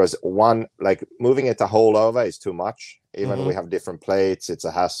 Right. Because like moving it a hole over is too much. Even we have different plates. It's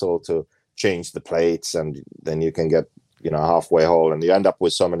a hassle to change the plates, and then you can get halfway hole, and you end up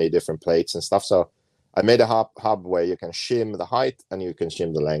with so many different plates and stuff. So I made a hub where you can shim the height and you can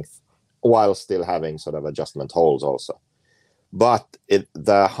shim the length while still having sort of adjustment holes also. But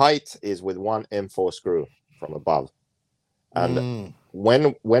the height is with one M4 screw from above. And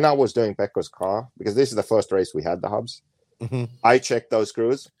when I was doing Pekko's car, because this is the first race we had the hubs, I checked those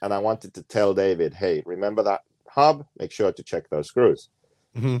screws, and I wanted to tell David, hey, remember that hub? Make sure to check those screws.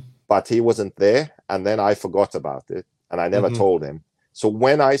 But he wasn't there, and then I forgot about it, and I never told him. So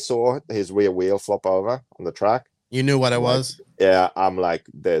when I saw his rear wheel flop over on the track, you knew what it was? Yeah, I'm like,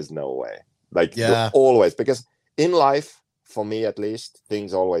 there's no way. Like, always, because in life, for me at least,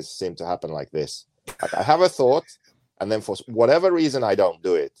 things always seem to happen like this. Like, I have a thought, and then for whatever reason, I don't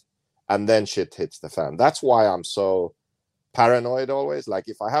do it, and then shit hits the fan. That's why I'm so paranoid always. Like,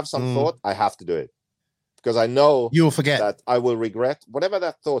 if I have some thought, I have to do it. Because I know you'll forget that I will regret whatever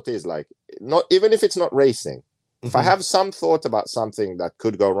that thought is. Like, not even if it's not racing. If I have some thought about something that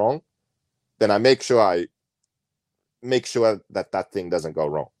could go wrong, then I make sure that thing doesn't go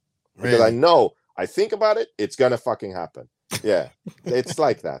wrong. Because really? I know I think about it, it's gonna fucking happen. Yeah, it's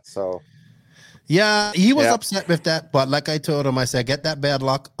like that. So yeah, he was upset with that, but like I told him, I said, get that bad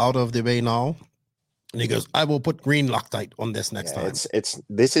luck out of the way now. And he goes, I will put green Loctite on this next time.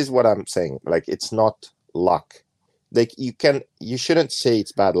 This is what I'm saying. Like, it's not luck. Like, you shouldn't say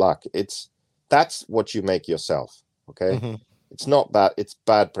it's bad luck. That's what you make yourself. Okay. It's not bad. It's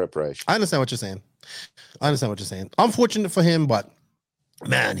bad preparation. I understand what you're saying. Unfortunate for him, but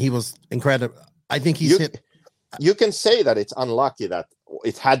man, he was incredible. I think hit. You can say that it's unlucky that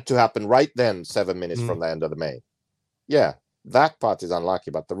it had to happen right then, 7 minutes from the end of the main. Yeah, that part is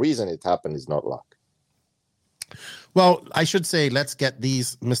unlucky, but the reason it happened is not luck. Well, I should say, let's get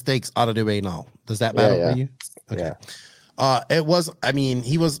these mistakes out of the way now. Does that matter for you? Okay. Yeah. It was, I mean,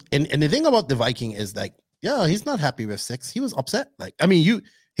 he was, and the thing about the Viking is like, yeah, he's not happy with 6. He was upset. Like, I mean,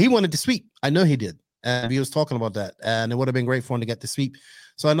 he wanted to sweep. I know he did. And he was talking about that. And it would have been great for him to get the sweep.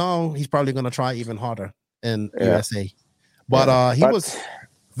 So I know he's probably going to try even harder in USA. But he was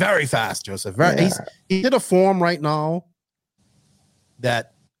very fast, Joseph. He did a form right now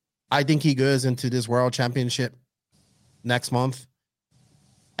that I think he goes into this world championship next month.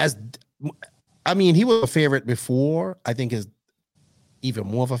 He was a favorite before. I think even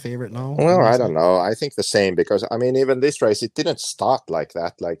more of a favorite now? Well, I don't know. I think the same because, I mean, even this race, it didn't start like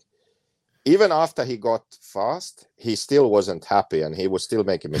that. Like, even after he got fast, he still wasn't happy and he was still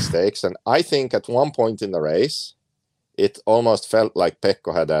making mistakes. And I think at one point in the race, it almost felt like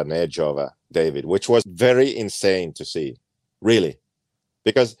Pecco had an edge over David, which was very insane to see, really.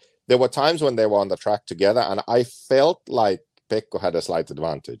 Because there were times when they were on the track together and I felt like Pecco had a slight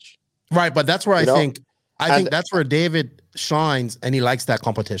advantage. Right, but that's where I think that's where David shines and he likes that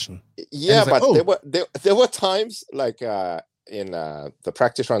competition. Yeah, but there were times like in the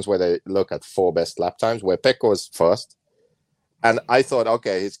practice runs where they look at 4 best lap times where Pecco was first. And I thought,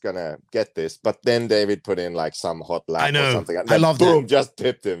 okay, he's going to get this. But then David put in like some hot lap or something. And then I love boom, just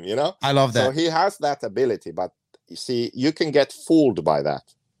pipped him, you know? I love that. So he has that ability. But you see, you can get fooled by that.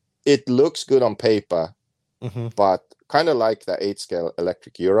 It looks good on paper, but kind of like the 8-scale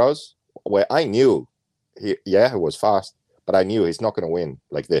electric Euros, where I knew he was fast, but I knew he's not going to win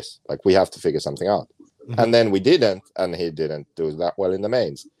like this. Like, we have to figure something out. And then we didn't, and he didn't do that well in the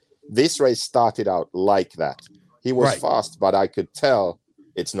mains. This race started out like that. He was fast, but I could tell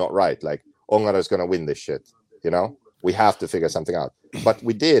it's not right. Like, Ongara's going to win this shit, you know? We have to figure something out. But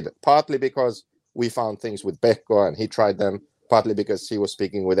we did, partly because we found things with Pecco and he tried them, partly because he was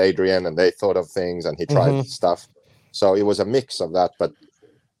speaking with Adrian and they thought of things and he tried stuff. So it was a mix of that. But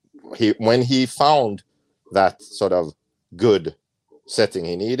when he found that sort of good setting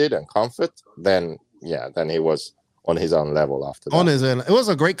he needed and comfort, then he was on his own level after that. On his own. It was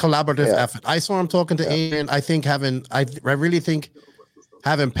a great collaborative effort. I saw him talking to Adrian. I think I really think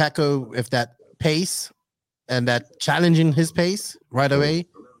having Pecco with that pace and that challenging his pace right away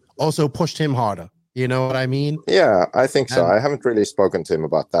also pushed him harder. You know what I mean? Yeah, I think so. I haven't really spoken to him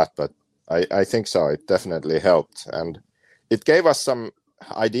about that, but I think so. It definitely helped. And it gave us some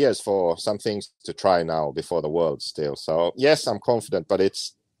ideas for some things to try now before the World still. So yes, I'm confident, but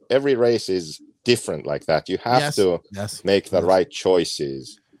every race is different like that. You have to make the right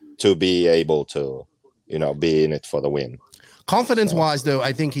choices to be able to, be in it for the win. Confidence wise, though,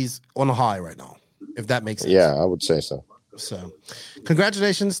 I think he's on a high right now, if that makes sense. Yeah, I would say so. So,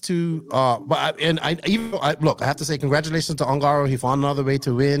 congratulations to look, I have to say congratulations to Ongaro. He found another way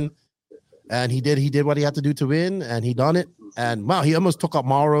to win, and he did what he had to do to win, and he done it. And wow, he almost took up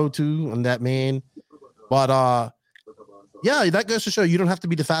Mauro too on that main. But that goes to show you don't have to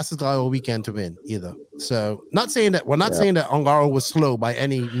be the fastest guy all weekend to win either. So, not saying that saying that Ongaro was slow by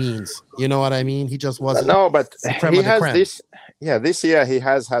any means. You know what I mean? He just wasn't. No, but he has this. Yeah, this year he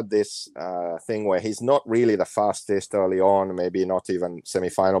has had this thing where he's not really the fastest early on, maybe not even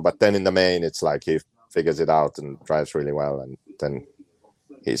semi-final, but then in the main, it's like he figures it out and drives really well, and then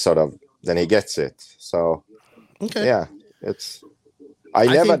he gets it. So, yeah, I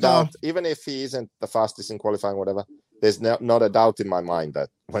never doubt, even if he isn't the fastest in qualifying, whatever, there's not a doubt in my mind that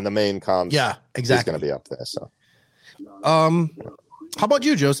when the main comes, he's going to be up there. So, how about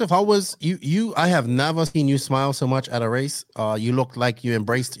you, Joseph? How was you? I have never seen you smile so much at a race. You looked like you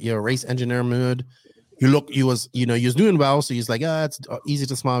embraced your race engineer mood. You was doing well. So he's like, it's easy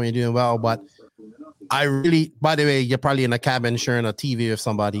to smile when you're doing well. But by the way, you're probably in a cabin sharing a TV with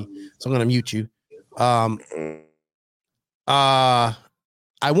somebody. So I'm going to mute you. I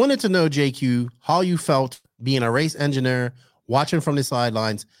wanted to know, JQ, how you felt being a race engineer, watching from the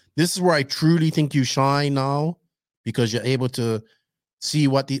sidelines. This is where I truly think you shine now, because you're able to see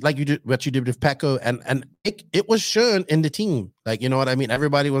what you did with Pecco, and it was shown in the team. Like, you know what I mean?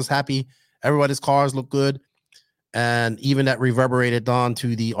 Everybody was happy. Everybody's cars looked good. And even that reverberated on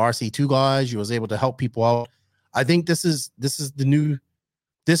to the RC2 guys. You was able to help people out. I think this is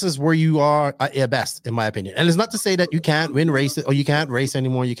where you are at your best, in my opinion. And it's not to say that you can't win races or you can't race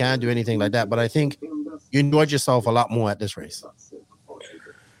anymore. You can't do anything like that. But I think you enjoyed yourself a lot more at this race.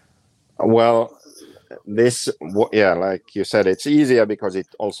 Well, like you said, it's easier because it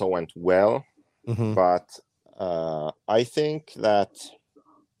also went well. But I think that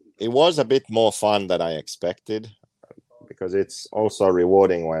it was a bit more fun than I expected, because it's also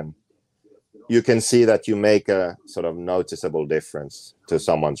rewarding when you can see that you make a sort of noticeable difference to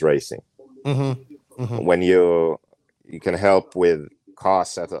someone's racing. When you can help with car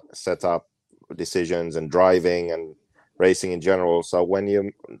setup decisions and driving and racing in general. So when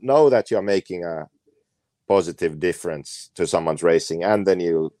you know that you're making a positive difference to someone's racing, and then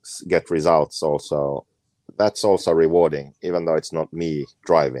you get results also, that's also rewarding, even though it's not me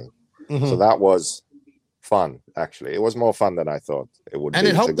driving. So that was fun. Actually, it was more fun than I thought it would. And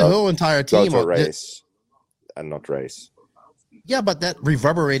it helped the whole entire team go to race and not race. Yeah, but that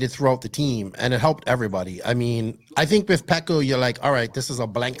reverberated throughout the team, and it helped everybody. I mean, I think with Pecco, you're like, all right, this is a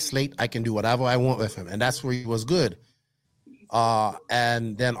blank slate. I can do whatever I want with him, and that's where he was good.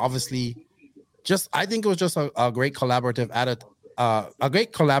 And then obviously, I think it was just a great collaborative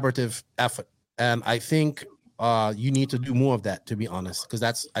effort. And I think you need to do more of that, to be honest,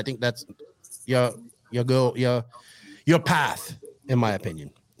 because I think that's your path, in my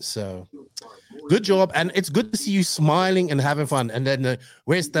opinion. So good job, and it's good to see you smiling and having fun. And then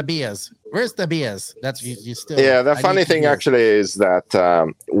where's the beers? That's you still. Yeah, the funny thing actually is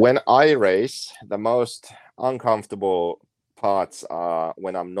that when I race, the most uncomfortable parts are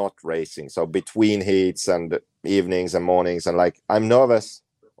when I'm not racing. So between heats and evenings and mornings, and like I'm nervous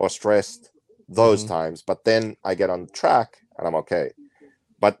or stressed those times, but then I get on track and I'm okay.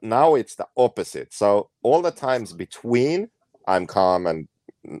 But now it's the opposite. So all the times between, I'm calm and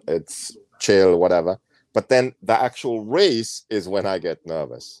it's chill, whatever. But then the actual race is when I get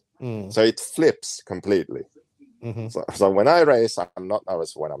nervous. So it flips completely. So when I race, I'm not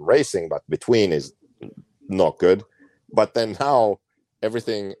nervous when I'm racing, but between is not good. But then now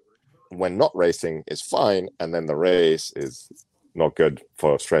everything when not racing is fine, and then the race is not good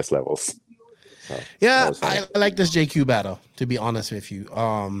for stress levels. So yeah, I like this JQ battle, to be honest with you.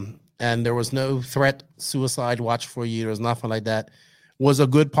 And there was no threat, suicide watch for you. There was nothing like that. Was a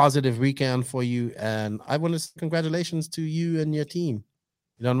good positive weekend for you, and I want to say congratulations to you and your team.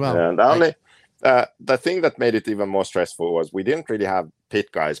 You done well. And the thing that made it even more stressful was we didn't really have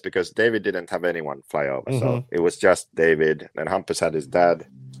pit guys because David didn't have anyone fly over. So it was just David, and Hampus had his dad,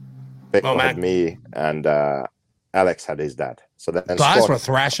 Pekko had me, and Alex had his dad. So then guys were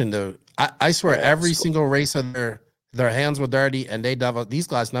thrashing though. I swear every single race of their hands were dirty, and these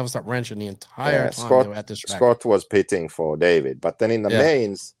guys never stopped wrenching the entire time they were at this track. Scott was pitting for David, but then in the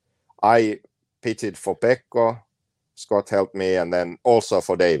mains, I pitted for Pekko. Scott helped me, and then also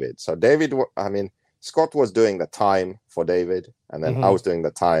for David. So Scott was doing the time for David, and then I was doing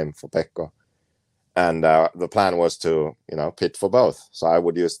the time for Pekko. And the plan was to, pit for both. So I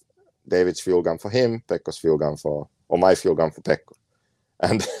would use David's fuel gun for him, Pekko's fuel gun or my fuel gun for Pekko.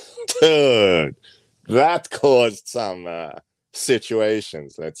 And dude, that caused some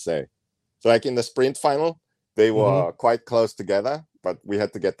situations, let's say. So like in the sprint final, they were quite close together, but we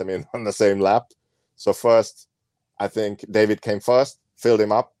had to get them in on the same lap. So first, I think David came first, filled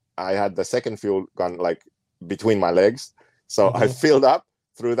him up. I had the second fuel gun like between my legs. So I filled up,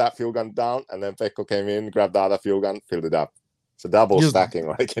 threw that fuel gun down, and then Pekko came in, grabbed the other fuel gun, filled it up. So double stacking,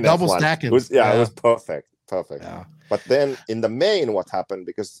 like in double F1. stacking. It was perfect. Yeah. But then in the main, what happened,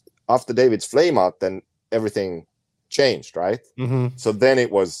 because after David's flame out, then everything changed, right? So then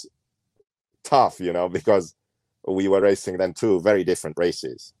it was tough, because we were racing then two very different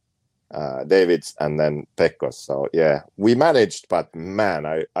races. David's and then Pekko's. So yeah, we managed, but man,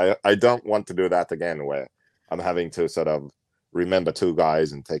 I don't want to do that again where I'm having to sort of remember two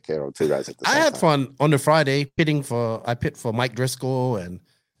guys and take care of two guys at the same time. I had fun on the Friday I pit for Mike Driscoll and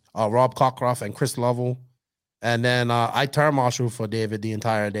Rob Cockcroft and Chris Lovell. And then I turn marshal for David the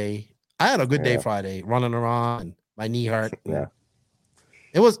entire day. I had a good day Friday, running around and my knee hurt. Yeah.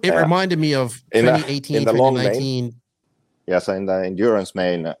 It reminded me of 2018, 2019. So in the endurance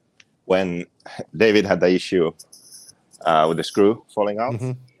main, when David had the issue with the screw falling out,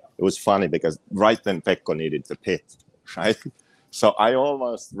 it was funny because right then Pekko needed to pit, right? So I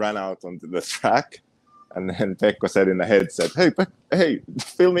almost ran out onto the track, and then Pekko said in the headset, hey,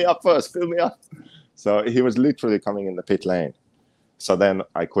 fill me up first, fill me up. So he was literally coming in the pit lane. So then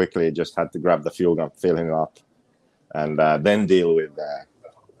I quickly just had to grab the fuel gun, fill him up, and then deal with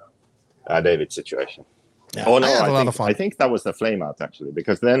David's situation. Yeah, oh, no, I think that was the flame out, actually,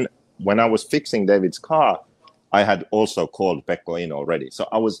 because then when I was fixing David's car, I had also called Pekko in already. So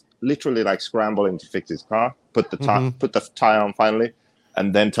I was literally like scrambling to fix his car, put the tire on finally,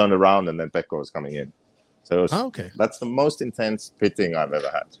 and then turned around, and then Pekko was coming in. So it was, that's the most intense pitting I've ever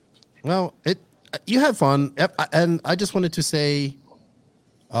had. Well, you had fun, and I just wanted to say,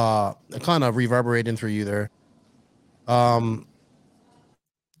 kind of reverberating through you there. 1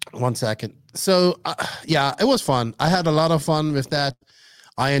 second. So, it was fun. I had a lot of fun with that.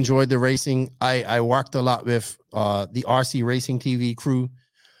 I enjoyed the racing. I worked a lot with the RC Racing TV crew.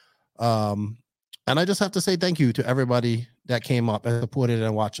 And I just have to say thank you to everybody that came up and supported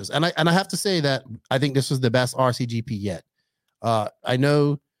and watched us. And I have to say that I think this was the best RCGP yet. I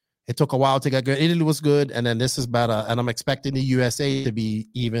know it took a while to get good. Italy was good, and then this is better. And I'm expecting the USA to be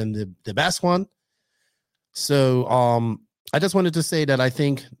even the best one. So I just wanted to say that I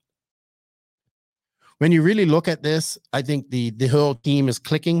think when you really look at this, I think the whole team is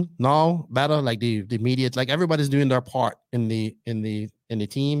clicking now better. Like the media, like everybody's doing their part in the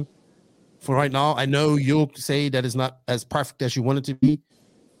team. For right now, I know you'll say that it's not as perfect as you want it to be,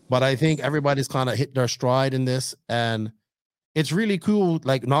 but I think everybody's kind of hit their stride in this, and it's really cool.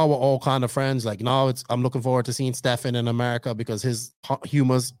 Like now we're all kind of friends. Like now I'm looking forward to seeing Stefan in America because his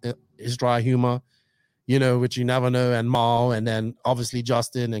dry humor, which you never know, and Mal, and then obviously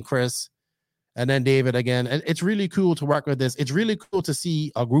Justin and Chris, and then David again. And it's really cool to work with this. It's really cool to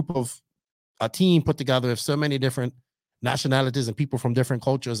see a team put together with so many different nationalities and people from different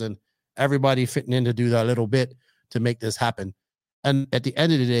cultures, and everybody fitting in to do that little bit to make this happen. And at the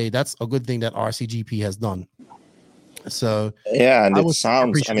end of the day, that's a good thing that RCGP has done. So yeah, and it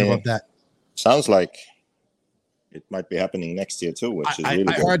sounds like it might be happening next year too, which is really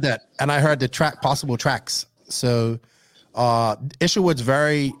good. I heard that, and I heard the possible tracks. So Isherwood's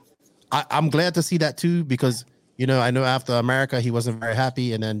I'm glad to see that too, because I know after America he wasn't very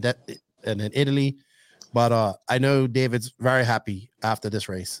happy, and then Italy, but I know David's very happy after this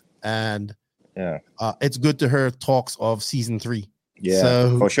race, and it's good to hear talks of season 3. Yeah,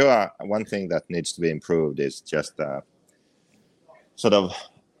 so, for sure. One thing that needs to be improved is just sort of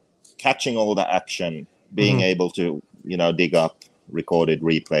catching all the action, being able to, dig up recorded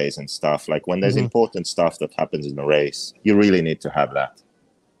replays and stuff. Like when there's important stuff that happens in a race, you really need to have that.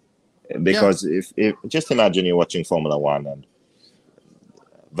 Because if just imagine you're watching Formula One and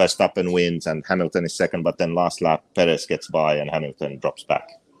Verstappen wins and Hamilton is second, but then last lap Perez gets by and Hamilton drops back.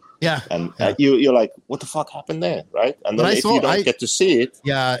 Yeah, and you're like, what the fuck happened there, right? And then if you don't get to see it,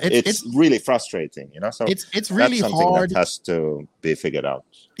 it's really frustrating, So it's really that's something hard. That has to be figured out.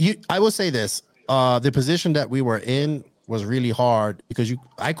 I will say this: the position that we were in was really hard because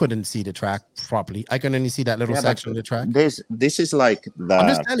I couldn't see the track properly. I could only see that little section of the track. This is like I'm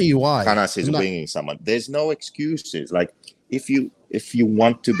just telling you why. Canas is winging someone. There's no excuses. Like if you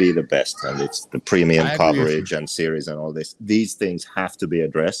want to be the best, and it's the premium coverage and series and all this, these things have to be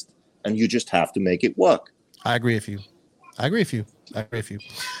addressed, and you just have to make it work. I agree with you. Especially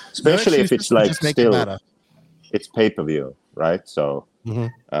if it's like still, it's pay-per-view, right? So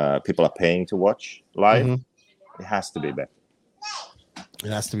people are paying to watch live. It has to be better.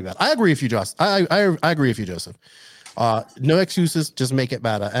 It has to be better. I agree with you, Josh. I agree with you, Joseph. No excuses, just make it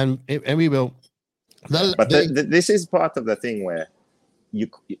better, and we will. This is part of the thing where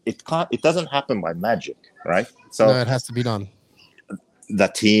it doesn't happen by magic, right? So no, it has to be done. The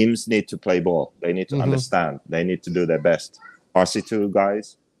teams need to play ball. They need to understand. They need to do their best. RC2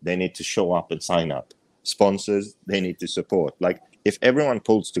 guys, they need to show up and sign up. Sponsors, they need to support. Like if everyone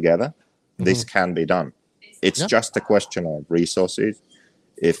pulls together, this can be done. It's just a question of resources.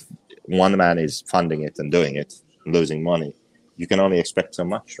 If one man is funding it and doing it, losing money, you can only expect so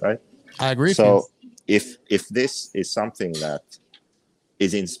much, right? I agree. So if this is something that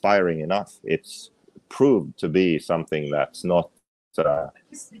is inspiring enough, it's proved to be something that's not a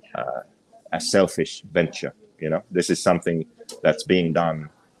selfish venture. This is something that's being done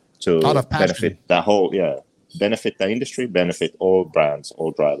to benefit the whole, benefit the industry, benefit all brands,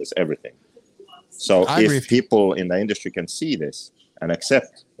 all drivers, everything. So if people in the industry can see this and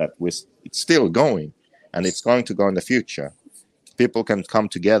accept that it's still going and it's going to go in the future, people can come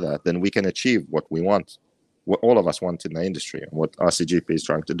together, then we can achieve what we want, what all of us want in the industry, and what RCGP is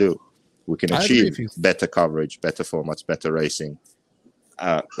trying to do. We can achieve better coverage, better formats, better racing,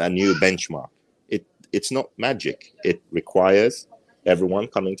 a new benchmark. It's not magic. It requires everyone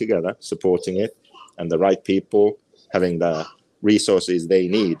coming together, supporting it, and the right people having the resources they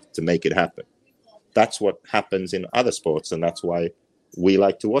need to make it happen. That's what happens in other sports, and that's why we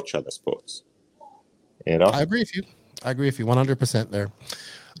like to watch other sports. I agree with you. 100% there.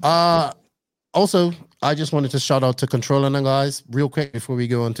 Also, I just wanted to shout out to Controlling the guys real quick before we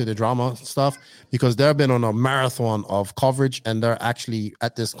go into the drama stuff, because they've been on a marathon of coverage, and they're actually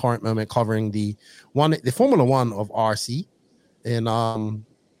at this current moment covering the Formula One of RC in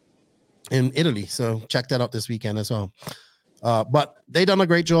Italy. So check that out this weekend as well. But they done a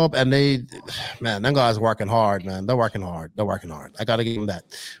great job, and them guys working hard, man. They're working hard. I got to give them that.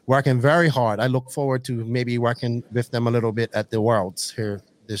 Working very hard. I look forward to maybe working with them a little bit at the Worlds here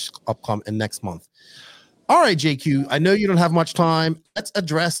this upcoming next month. All right, JQ, I know you don't have much time. Let's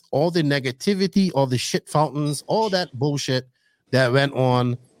address all the negativity, all the shit fountains, all that bullshit that went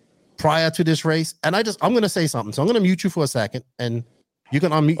on prior to this race. And I'm going to say something. So I'm going to mute you for a second, and you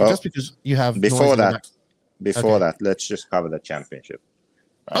can unmute just because you have Before that, let's just cover the championship.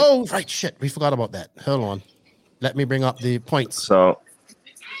 Right? Oh, right. Shit. We forgot about that. Hold on. Let me bring up the points. So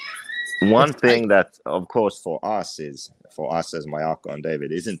one thing that, of course, for us as Mayako and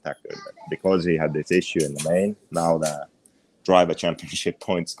David isn't that good, because he had this issue in the main. Now the driver championship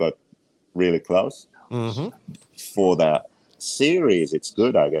points got really close. For the series, it's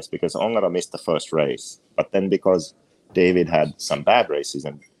good, I guess, because Ongara missed the first race. But then because David had some bad races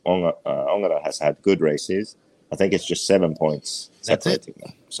and Ongara has had good races, I think it's just 7 points separating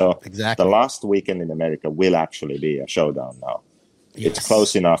them. So exactly. The last weekend in America will actually be a showdown now. Yes. It's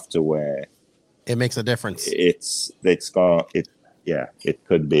close enough to where it makes a difference. It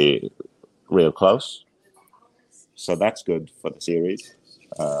could be real close. So that's good for the series.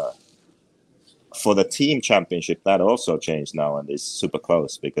 For the team championship, that also changed now and is super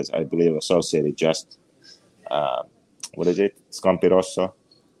close because I believe Associated just what is it? Scampi Rosso.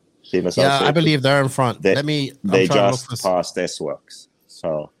 Team Associated. Yeah, I believe they're in front. They just passed S-Works.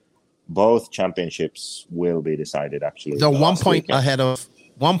 So both championships will be decided actually. They're 1 point ahead of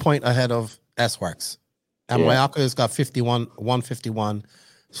S-Works. And Mayaka has got 151,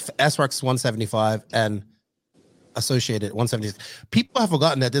 S-Works 175, and Associated 170. People have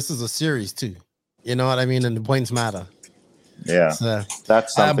forgotten that this is a series too. You know what I mean? And the points matter. Yeah. So,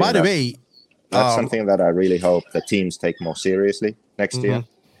 that's something by the way, that's something that I really hope the teams take more seriously next year,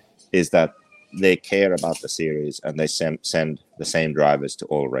 is that they care about the series and they send the same drivers to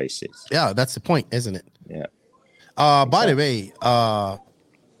all races. Yeah, that's the point, isn't it? Yeah. By the way,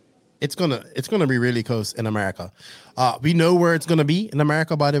 it's gonna be really close in America. We know where it's gonna be in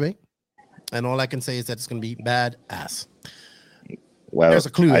America, by the way, and all I can say is that it's gonna be badass. Well, there's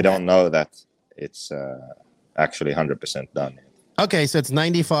a clue. I don't know that it's actually 100% done. Okay, so it's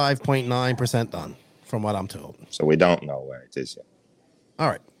 95.9% done, from what I'm told. So we don't know where it is yet. All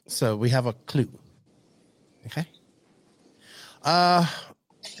right, so we have a clue. Okay. All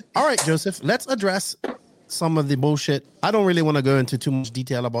right, Joseph, let's address some of the bullshit. I don't really want to go into too much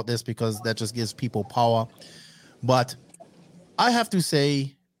detail about this because that just gives people power. But I have to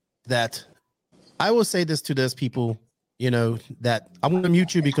say that I will say this to those people, that I'm going to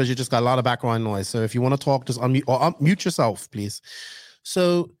mute you because you just got a lot of background noise. So if you want to talk, just unmute or unmute yourself, please.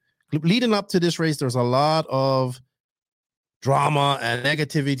 So leading up to this race, there's a lot of drama and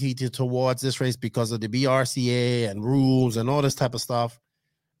negativity towards this race because of the BRCA and rules and all this type of stuff.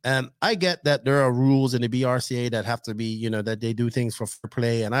 And I get that there are rules in the BRCA that have to be, that they do things for fair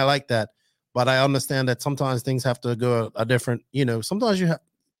play. And I like that. But I understand that sometimes things have to go a different, sometimes you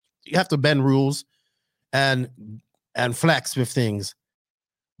have to bend rules and flex with things.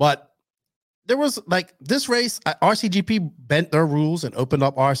 But there was this race, RCGP bent their rules and opened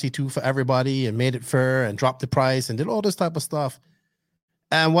up RC2 for everybody and made it fair and dropped the price and did all this type of stuff.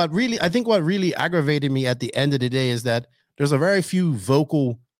 And what really aggravated me at the end of the day is that there's a very few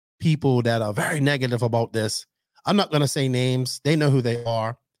vocal people that are very negative about this. I'm not going to say names. They know who they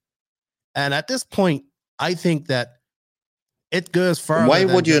are. And at this point, I think that it goes further. Why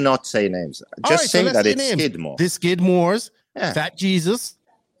would you not say names? Just say that it's Skidmore. The Skidmores, Fat Jesus.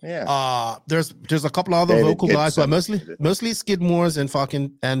 Yeah. There's a couple of other David vocal Gibson. guys, but mostly Skidmores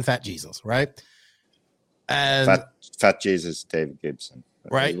and Fat Jesus, right? And Fat Jesus, David Gibson.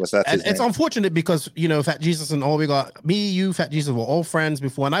 Right. Was that his and it's name? unfortunate because, Fat Jesus and all we got, me, you, Fat Jesus were all friends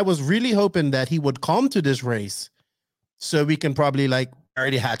before. And I was really hoping that he would come to this race so we can probably bury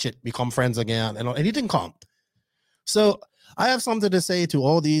the hatchet, become friends again. And he didn't come. So I have something to say to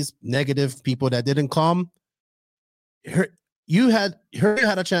all these negative people that didn't come. You had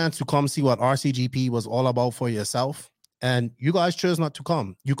a chance to come see what RCGP was all about for yourself. And you guys chose not to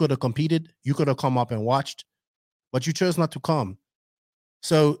come. You could have competed. You could have come up and watched, but you chose not to come.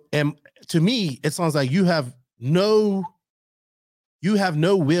 So, to me, it sounds like you have no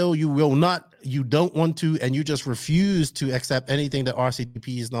will, you don't want to, and you just refuse to accept anything that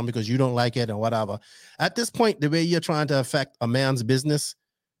RCGP is done because you don't like it and whatever. At this point, the way you're trying to affect a man's business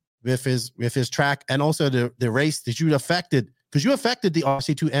with his track and also the race that you affected, because you affected the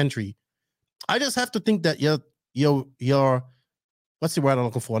RC2 entry. I just have to think that your what's the word I'm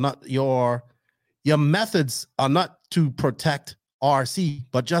looking for? Not your methods are not to protect RC,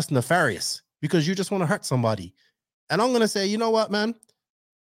 but just nefarious because you just want to hurt somebody. And I'm going to say, you know what, man?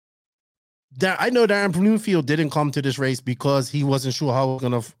 I know Darren Bloomfield didn't come to this race because he wasn't sure how it was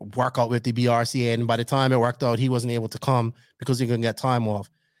going to work out with the BRCA. And by the time it worked out, he wasn't able to come because he couldn't get time off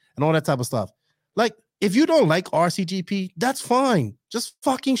and all that type of stuff. If you don't like RCGP, that's fine. Just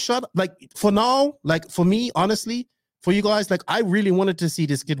fucking shut up. For now, for me, honestly, for you guys, I really wanted to see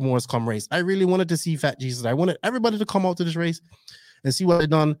the Skidmores come race. I really wanted to see Fat Jesus. I wanted everybody to come out to this race and see what they've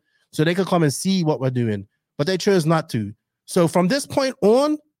done so they could come and see what we're doing. But they chose not to. So from this point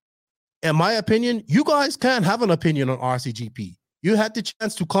on, in my opinion, you guys can't have an opinion on RCGP. You had the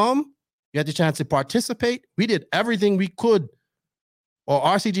chance to come. You had the chance to participate. We did everything we could, or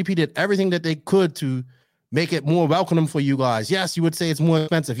RCGP did everything that they could to make it more welcoming for you guys. Yes, you would say it's more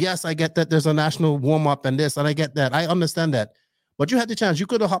expensive. Yes, I get that there's a national warm-up and this, and I get that. I understand that. But you had the chance. You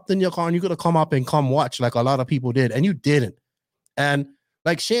could have hopped in your car and you could have come up and come watch like a lot of people did, and you didn't. And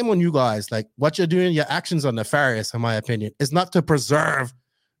Like, shame on you guys. Like, what you're doing, your actions are nefarious, in my opinion. It's not to preserve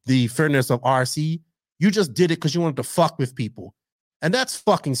the fairness of RC. You just did it because you wanted to fuck with people. And that's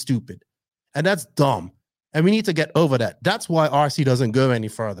fucking stupid. And that's dumb. And we need to get over that. That's why RC doesn't go any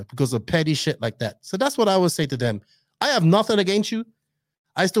further, because of petty shit like that. So that's what I would say to them. I have nothing against you.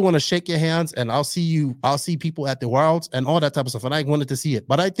 I still want to shake your hands, and I'll see people at the Worlds and all that type of stuff. And I wanted to see it.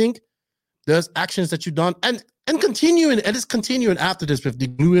 But I think there's actions that you've done and continuing, and it's continuing after this with the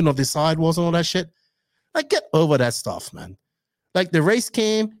gluing of the sidewalls and all that shit. Like, get over that stuff, man. Like, the race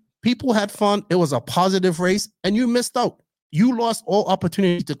came, people had fun. It was a positive race, and you missed out. You lost all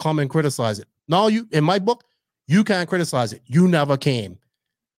opportunity to come and criticize it. Now, in my book, you can't criticize it. You never came,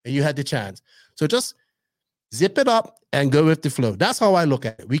 and you had the chance. So just zip it up and go with the flow. That's how I look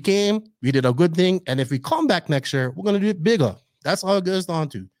at it. We came, we did a good thing, and if we come back next year, we're going to do it bigger. That's all it goes down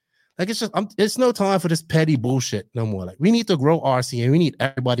to. Like, it's no time for this petty bullshit no more. Like, we need to grow RC, and we need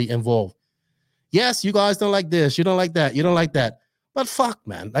everybody involved. Yes, you guys don't like this, you don't like that, you don't like that. But fuck,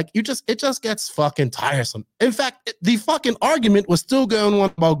 man. Like, it just gets fucking tiresome. In fact, the fucking argument was still going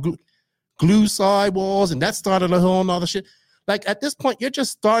on about glue sidewalls, and that started a whole nother shit. Like, at this point, you're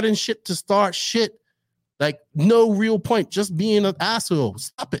just starting shit to start shit. Like, no real point, just being an asshole.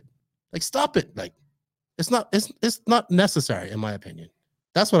 Stop it. Like, stop it. Like, it's not necessary, in my opinion.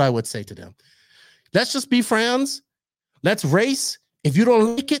 That's what I would say to them. Let's just be friends. Let's race. If you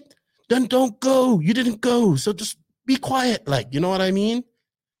don't like it, then don't go. You didn't go. So just be quiet. Like, you know what I mean?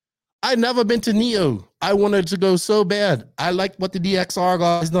 I never been to Neo. I wanted to go so bad. I liked what the DXR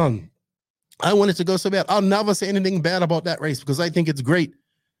guys done. I wanted to go so bad. I'll never say anything bad about that race because I think it's great.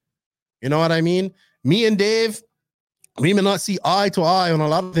 You know what I mean? Me and Dave, we may not see eye to eye on a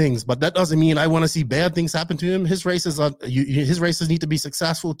lot of things, but that doesn't mean I want to see bad things happen to him. His races need to be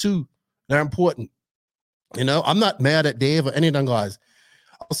successful too. They're important. You know, I'm not mad at Dave or any of them guys.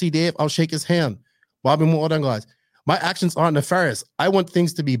 I'll see Dave, I'll shake his hand. Bobby Moore, them guys. My actions aren't nefarious. I want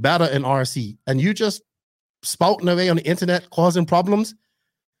things to be better in RC. And you just spouting away on the internet, causing problems.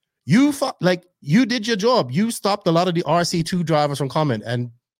 You did your job. You stopped a lot of the RC2 drivers from coming. And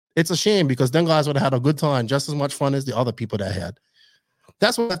it's a shame because them guys would have had a good time, just as much fun as the other people that had.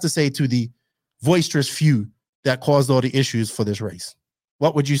 That's what I have to say to the boisterous few that caused all the issues for this race.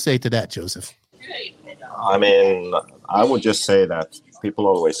 What would you say to that, Joseph? I mean, I would just say that people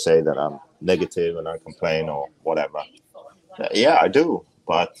always say that I'm negative and I complain or whatever. Yeah, I do,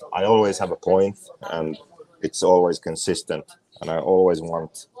 but I always have a point and it's always consistent and I always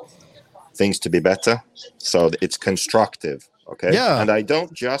want things to be better. So it's constructive. Okay. Yeah. And I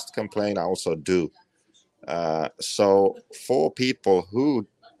don't just complain, I also do. So for people who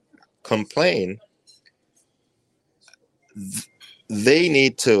complain, they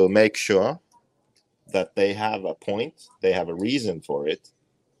need to make sure that they have a point, they have a reason for it,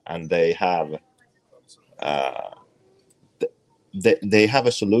 and they have they have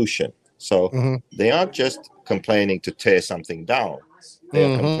a solution. So they aren't just complaining to tear something down.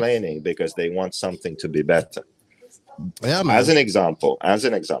 They are complaining because they want something to be better. Yeah, as an example,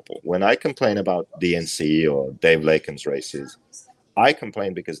 when I complain about DNC or Dave Laken's races, I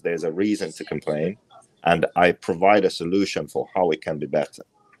complain because there's a reason to complain, and I provide a solution for how it can be better.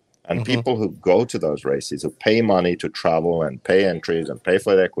 And people who go to those races, who pay money to travel and pay entries and pay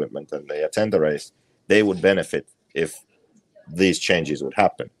for the equipment, and they attend the race, they would benefit if these changes would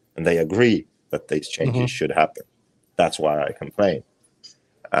happen. And they agree that these changes should happen. That's why I complain.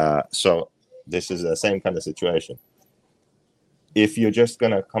 So this is the same kind of situation. If you're just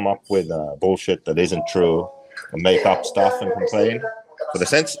going to come up with bullshit that isn't true and make up stuff and complain, for the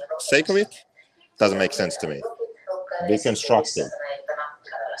sake of it, doesn't make sense to me. Be constructive.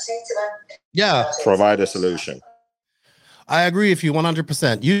 Yeah. Provide a solution. I agree with you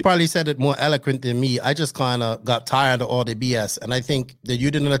 100%. You probably said it more eloquent than me. I just kind of got tired of all the BS. And I think that you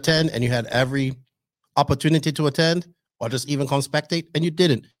didn't attend and you had every opportunity to attend or just even come spectate and you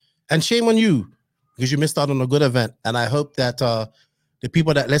didn't. And shame on you because you missed out on a good event. And I hope that the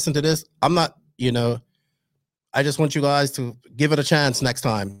people that listen to this, I just want you guys to give it a chance next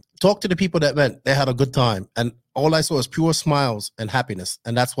time. Talk to the people that went. They had a good time. And all I saw is pure smiles and happiness.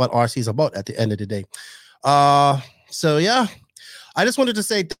 And that's what RC is about at the end of the day. So, yeah, I just wanted to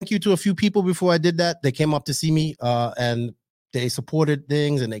say thank you to a few people before I did that. They came up to see me and they supported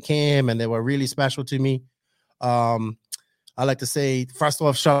things and they came and they were really special to me. I like to say, first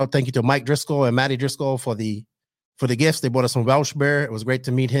off, shout out, thank you to Mike Driscoll and Maddie Driscoll for the gifts. They bought us some Welsh beer. It was great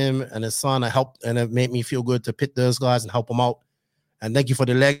to meet him and his son. I helped, and it made me feel good to pit those guys and help them out. And thank you for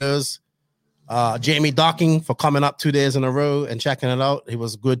the Legos. Jamie Docking for coming up 2 days in a row and checking it out. It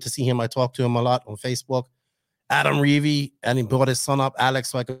was good to see him. I talked to him a lot on Facebook. Adam Reevy, and he brought his son up, Alex,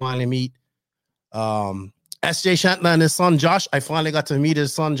 so I could finally meet. SJ Shantler and his son Josh. I finally got to meet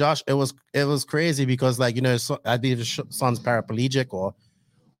his son Josh. It was crazy because, like, you know, I believe his son's paraplegic or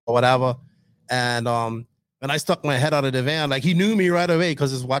whatever. And when I stuck my head out of the van, like, he knew me right away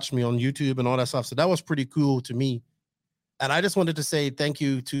because he's watched me on YouTube and all that stuff. So that was pretty cool to me. And I just wanted to say thank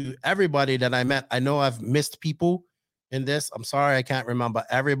you to everybody that I met. I know I've missed people in this. I'm sorry I can't remember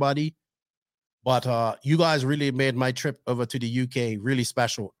everybody. But you guys really made my trip over to the UK really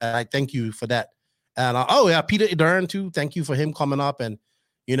special. And I thank you for that. And Peter Edern too. Thank you for him coming up and,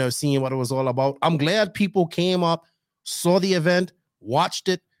 you know, seeing what it was all about. I'm glad people came up, saw the event, watched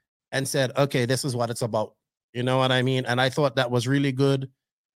it, and said, okay, this is what it's about. You know what I mean? And I thought that was really good.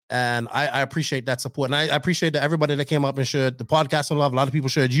 And I appreciate that support. And I appreciate that everybody that came up and shared the podcast and love. A lot of people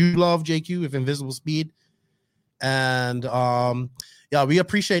shared you love, JQ, with Invisible Speed. And yeah, we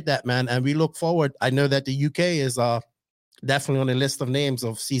appreciate that, man. And we look forward. I know that the UK is definitely on the list of names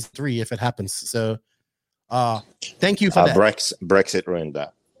of season 3 if it happens. So thank you for that. Brexit ruined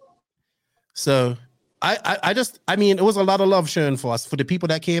that. So I mean, it was a lot of love shown for us. For the people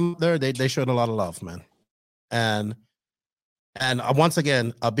that came there, they showed a lot of love, man. And once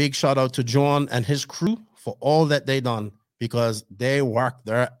again, a big shout out to John and his crew for all that they done, because they worked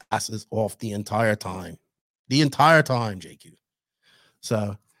their asses off the entire time. The entire time, JQ.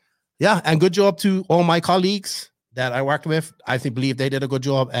 So, yeah, and good job to all my colleagues that I worked with. I believe they did a good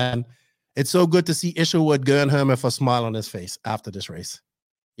job, and it's so good to see Isherwood going home with a smile on his face after this race.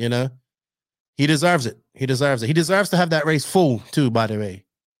 You know, he deserves it. He deserves it. He deserves to have that race full too, by the way,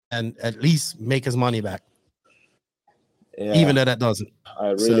 and at least make his money back. Yeah, even though that doesn't. I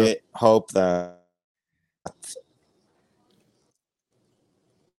really hope that.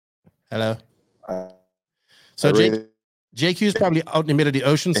 Hello. So JQ is probably out in the middle of the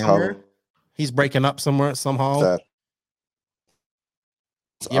ocean somewhere. He's breaking up somewhere somehow.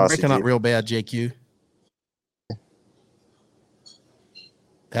 You're breaking up real bad, JQ.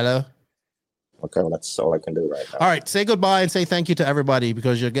 Hello. Okay, well, that's all I can do right now. All right, say goodbye and say thank you to everybody,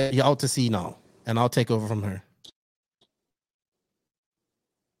 because you're out to sea now, and I'll take over from her.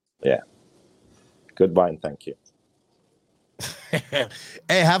 Yeah. Goodbye and thank you. Hey,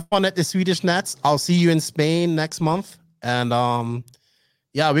 have fun at the Swedish Nats. I'll see you in Spain next month. And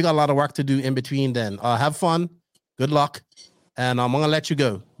yeah, we got a lot of work to do in between then. Have fun. Good luck. And I'm gonna let you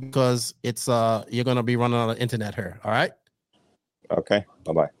go because it's you're gonna be running out of internet here. All right. Okay.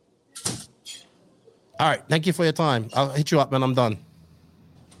 Bye-bye. All right. Thank you for your time. I'll hit you up when I'm done.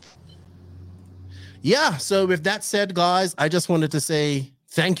 Yeah. So with that said, guys, I just wanted to say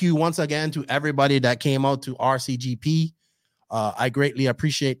thank you once again to everybody that came out to RCGP. I greatly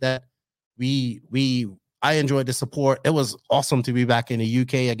appreciate that. I enjoyed the support. It was awesome to be back in the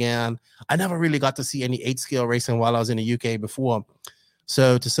UK again. I never really got to see any 8-scale racing while I was in the UK before.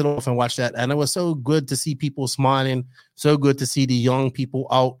 So to sit off and watch that, and it was so good to see people smiling, so good to see the young people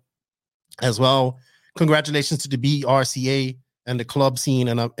out as well. Congratulations to the BRCA and the club scene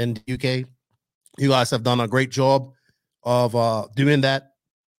in the UK. You guys have done a great job of doing that.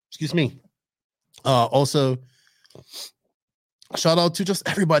 Excuse me. Also, shout out to just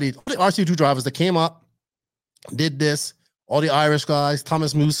everybody, all the RC2 drivers that came up, did this, all the Irish guys,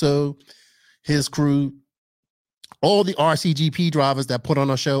 Thomas Musso, his crew, all the RCGP drivers that put on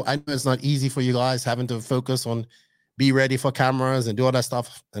a show. I know it's not easy for you guys having to focus on be ready for cameras and do all that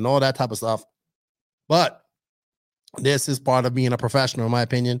stuff and all that type of stuff. But this is part of being a professional, in my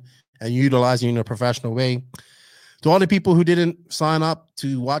opinion, and utilizing it in a professional way. To all the people who didn't sign up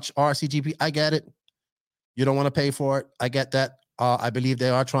to watch RCGP, I get it. You don't want to pay for it. I get that. I believe they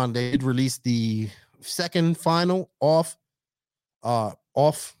did release the second final off.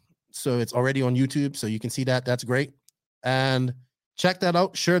 So it's already on YouTube. So you can see that. That's great. And check that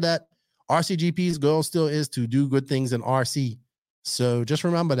out. Sure that RCGP's goal still is to do good things in RC. So just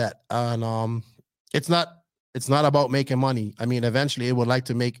remember that. And it's not about making money. I mean, eventually it would like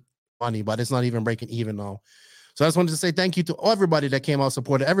to make money, but it's not even breaking even now. So I just wanted to say thank you to everybody that came out,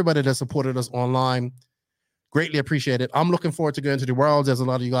 supported, everybody that supported us online. Greatly appreciate it. I'm looking forward to going to the Worlds, as a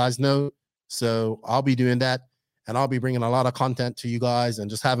lot of you guys know. So I'll be doing that, and I'll be bringing a lot of content to you guys and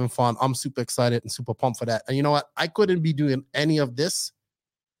just having fun. I'm super excited and super pumped for that. And you know what? I couldn't be doing any of this,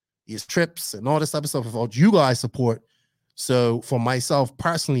 these trips and all this type of stuff, without you guys' support. So for myself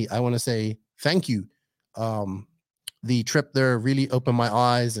personally, I want to say thank you. The trip there really opened my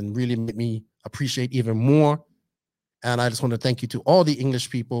eyes and really made me appreciate even more. And I just want to thank you to all the English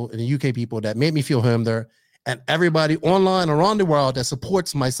people and the UK people that made me feel home there, and everybody online around the world that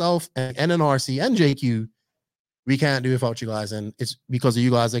supports myself and NNRC and JQ. We can't do it without you guys, and it's because of you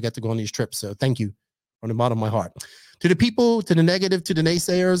guys I get to go on these trips. So thank you. from the bottom of my heart. To the people, to the negative, to the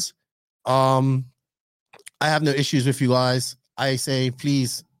naysayers, I have no issues with you guys. I say,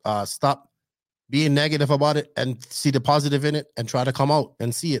 please stop being negative about it and see the positive in it and try to come out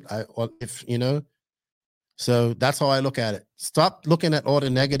and see it. So that's how I look at it. Stop looking at all the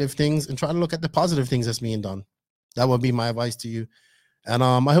negative things and try to look at the positive things that's being done. That would be my advice to you. And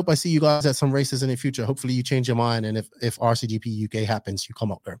I hope I see you guys at some races in the future. Hopefully you change your mind. And if RCGP UK happens, you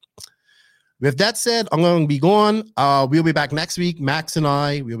come out there. With that said, I'm going to be gone. We'll be back next week. Max and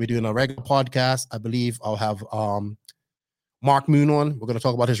I, we'll be doing a regular podcast. I believe I'll have Mark Moon on. We're going to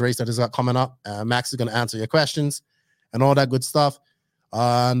talk about his race that is coming up. Max is going to answer your questions and all that good stuff.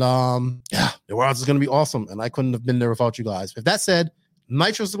 And the world is going to be awesome. And I couldn't have been there without you guys. With that said,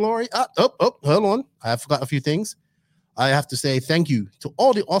 Nitro's the glory. Hold on. I forgot a few things. I have to say thank you to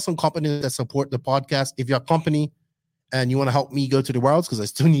all the awesome companies that support the podcast. If you're a company and you want to help me go to the Worlds, because I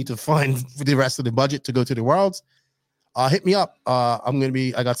still need to find the rest of the budget to go to the Worlds, hit me up.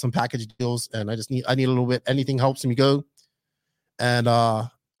 I got some package deals and I need a little bit. Anything helps me go. And I'm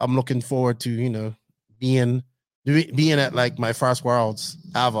looking forward to, being at like my first Worlds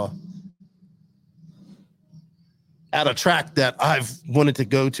ever at a track that I've wanted to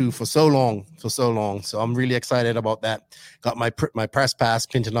go to for so long. So I'm really excited about that. Got my press pass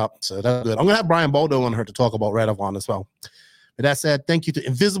pinching up. So that's good. I'm going to have Brian Baldo on her to talk about Red Avon as well. With that said, thank you to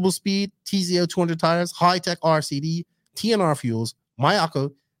Invisible Speed, TZO 200 Tires, High Tech RCD, TNR Fuels,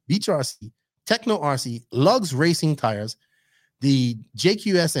 Mayako, Beach RC, Techno RC, Lugs Racing Tires, the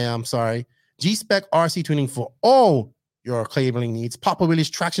JQSM, G-Spec RC tuning for all your cabling needs, Papa Willie's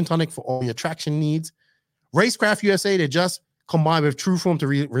Traction Tonic for all your traction needs, Racecraft USA, they just combined with Trueform to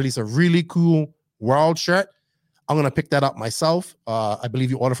release a really cool World shirt. I'm going to pick that up myself. I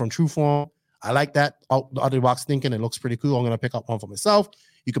believe you order from Trueform. I like that out the other box thinking. It looks pretty cool. I'm going to pick up one for myself.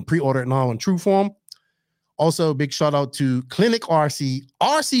 You can pre-order it now on Trueform. Also, big shout out to Clinic RC,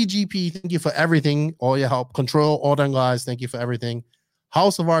 RCGP. Thank you for everything, all your help. Control, all them guys. Thank you for everything.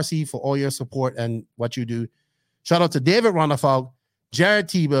 House of RC for all your support and what you do. Shout out to David Ronafog, Jared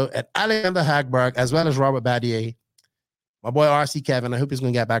Tebow, and Alexander Hagberg, as well as Robert Badier. My boy RC Kevin, I hope he's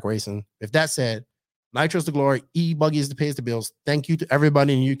going to get back racing. With that said, Nitro's the glory, E-Buggy is the pays the bills. Thank you to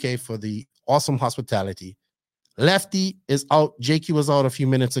everybody in the UK for the awesome hospitality. Lefty is out. JQ was out a few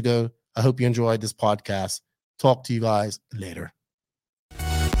minutes ago. I hope you enjoyed this podcast. Talk to you guys later.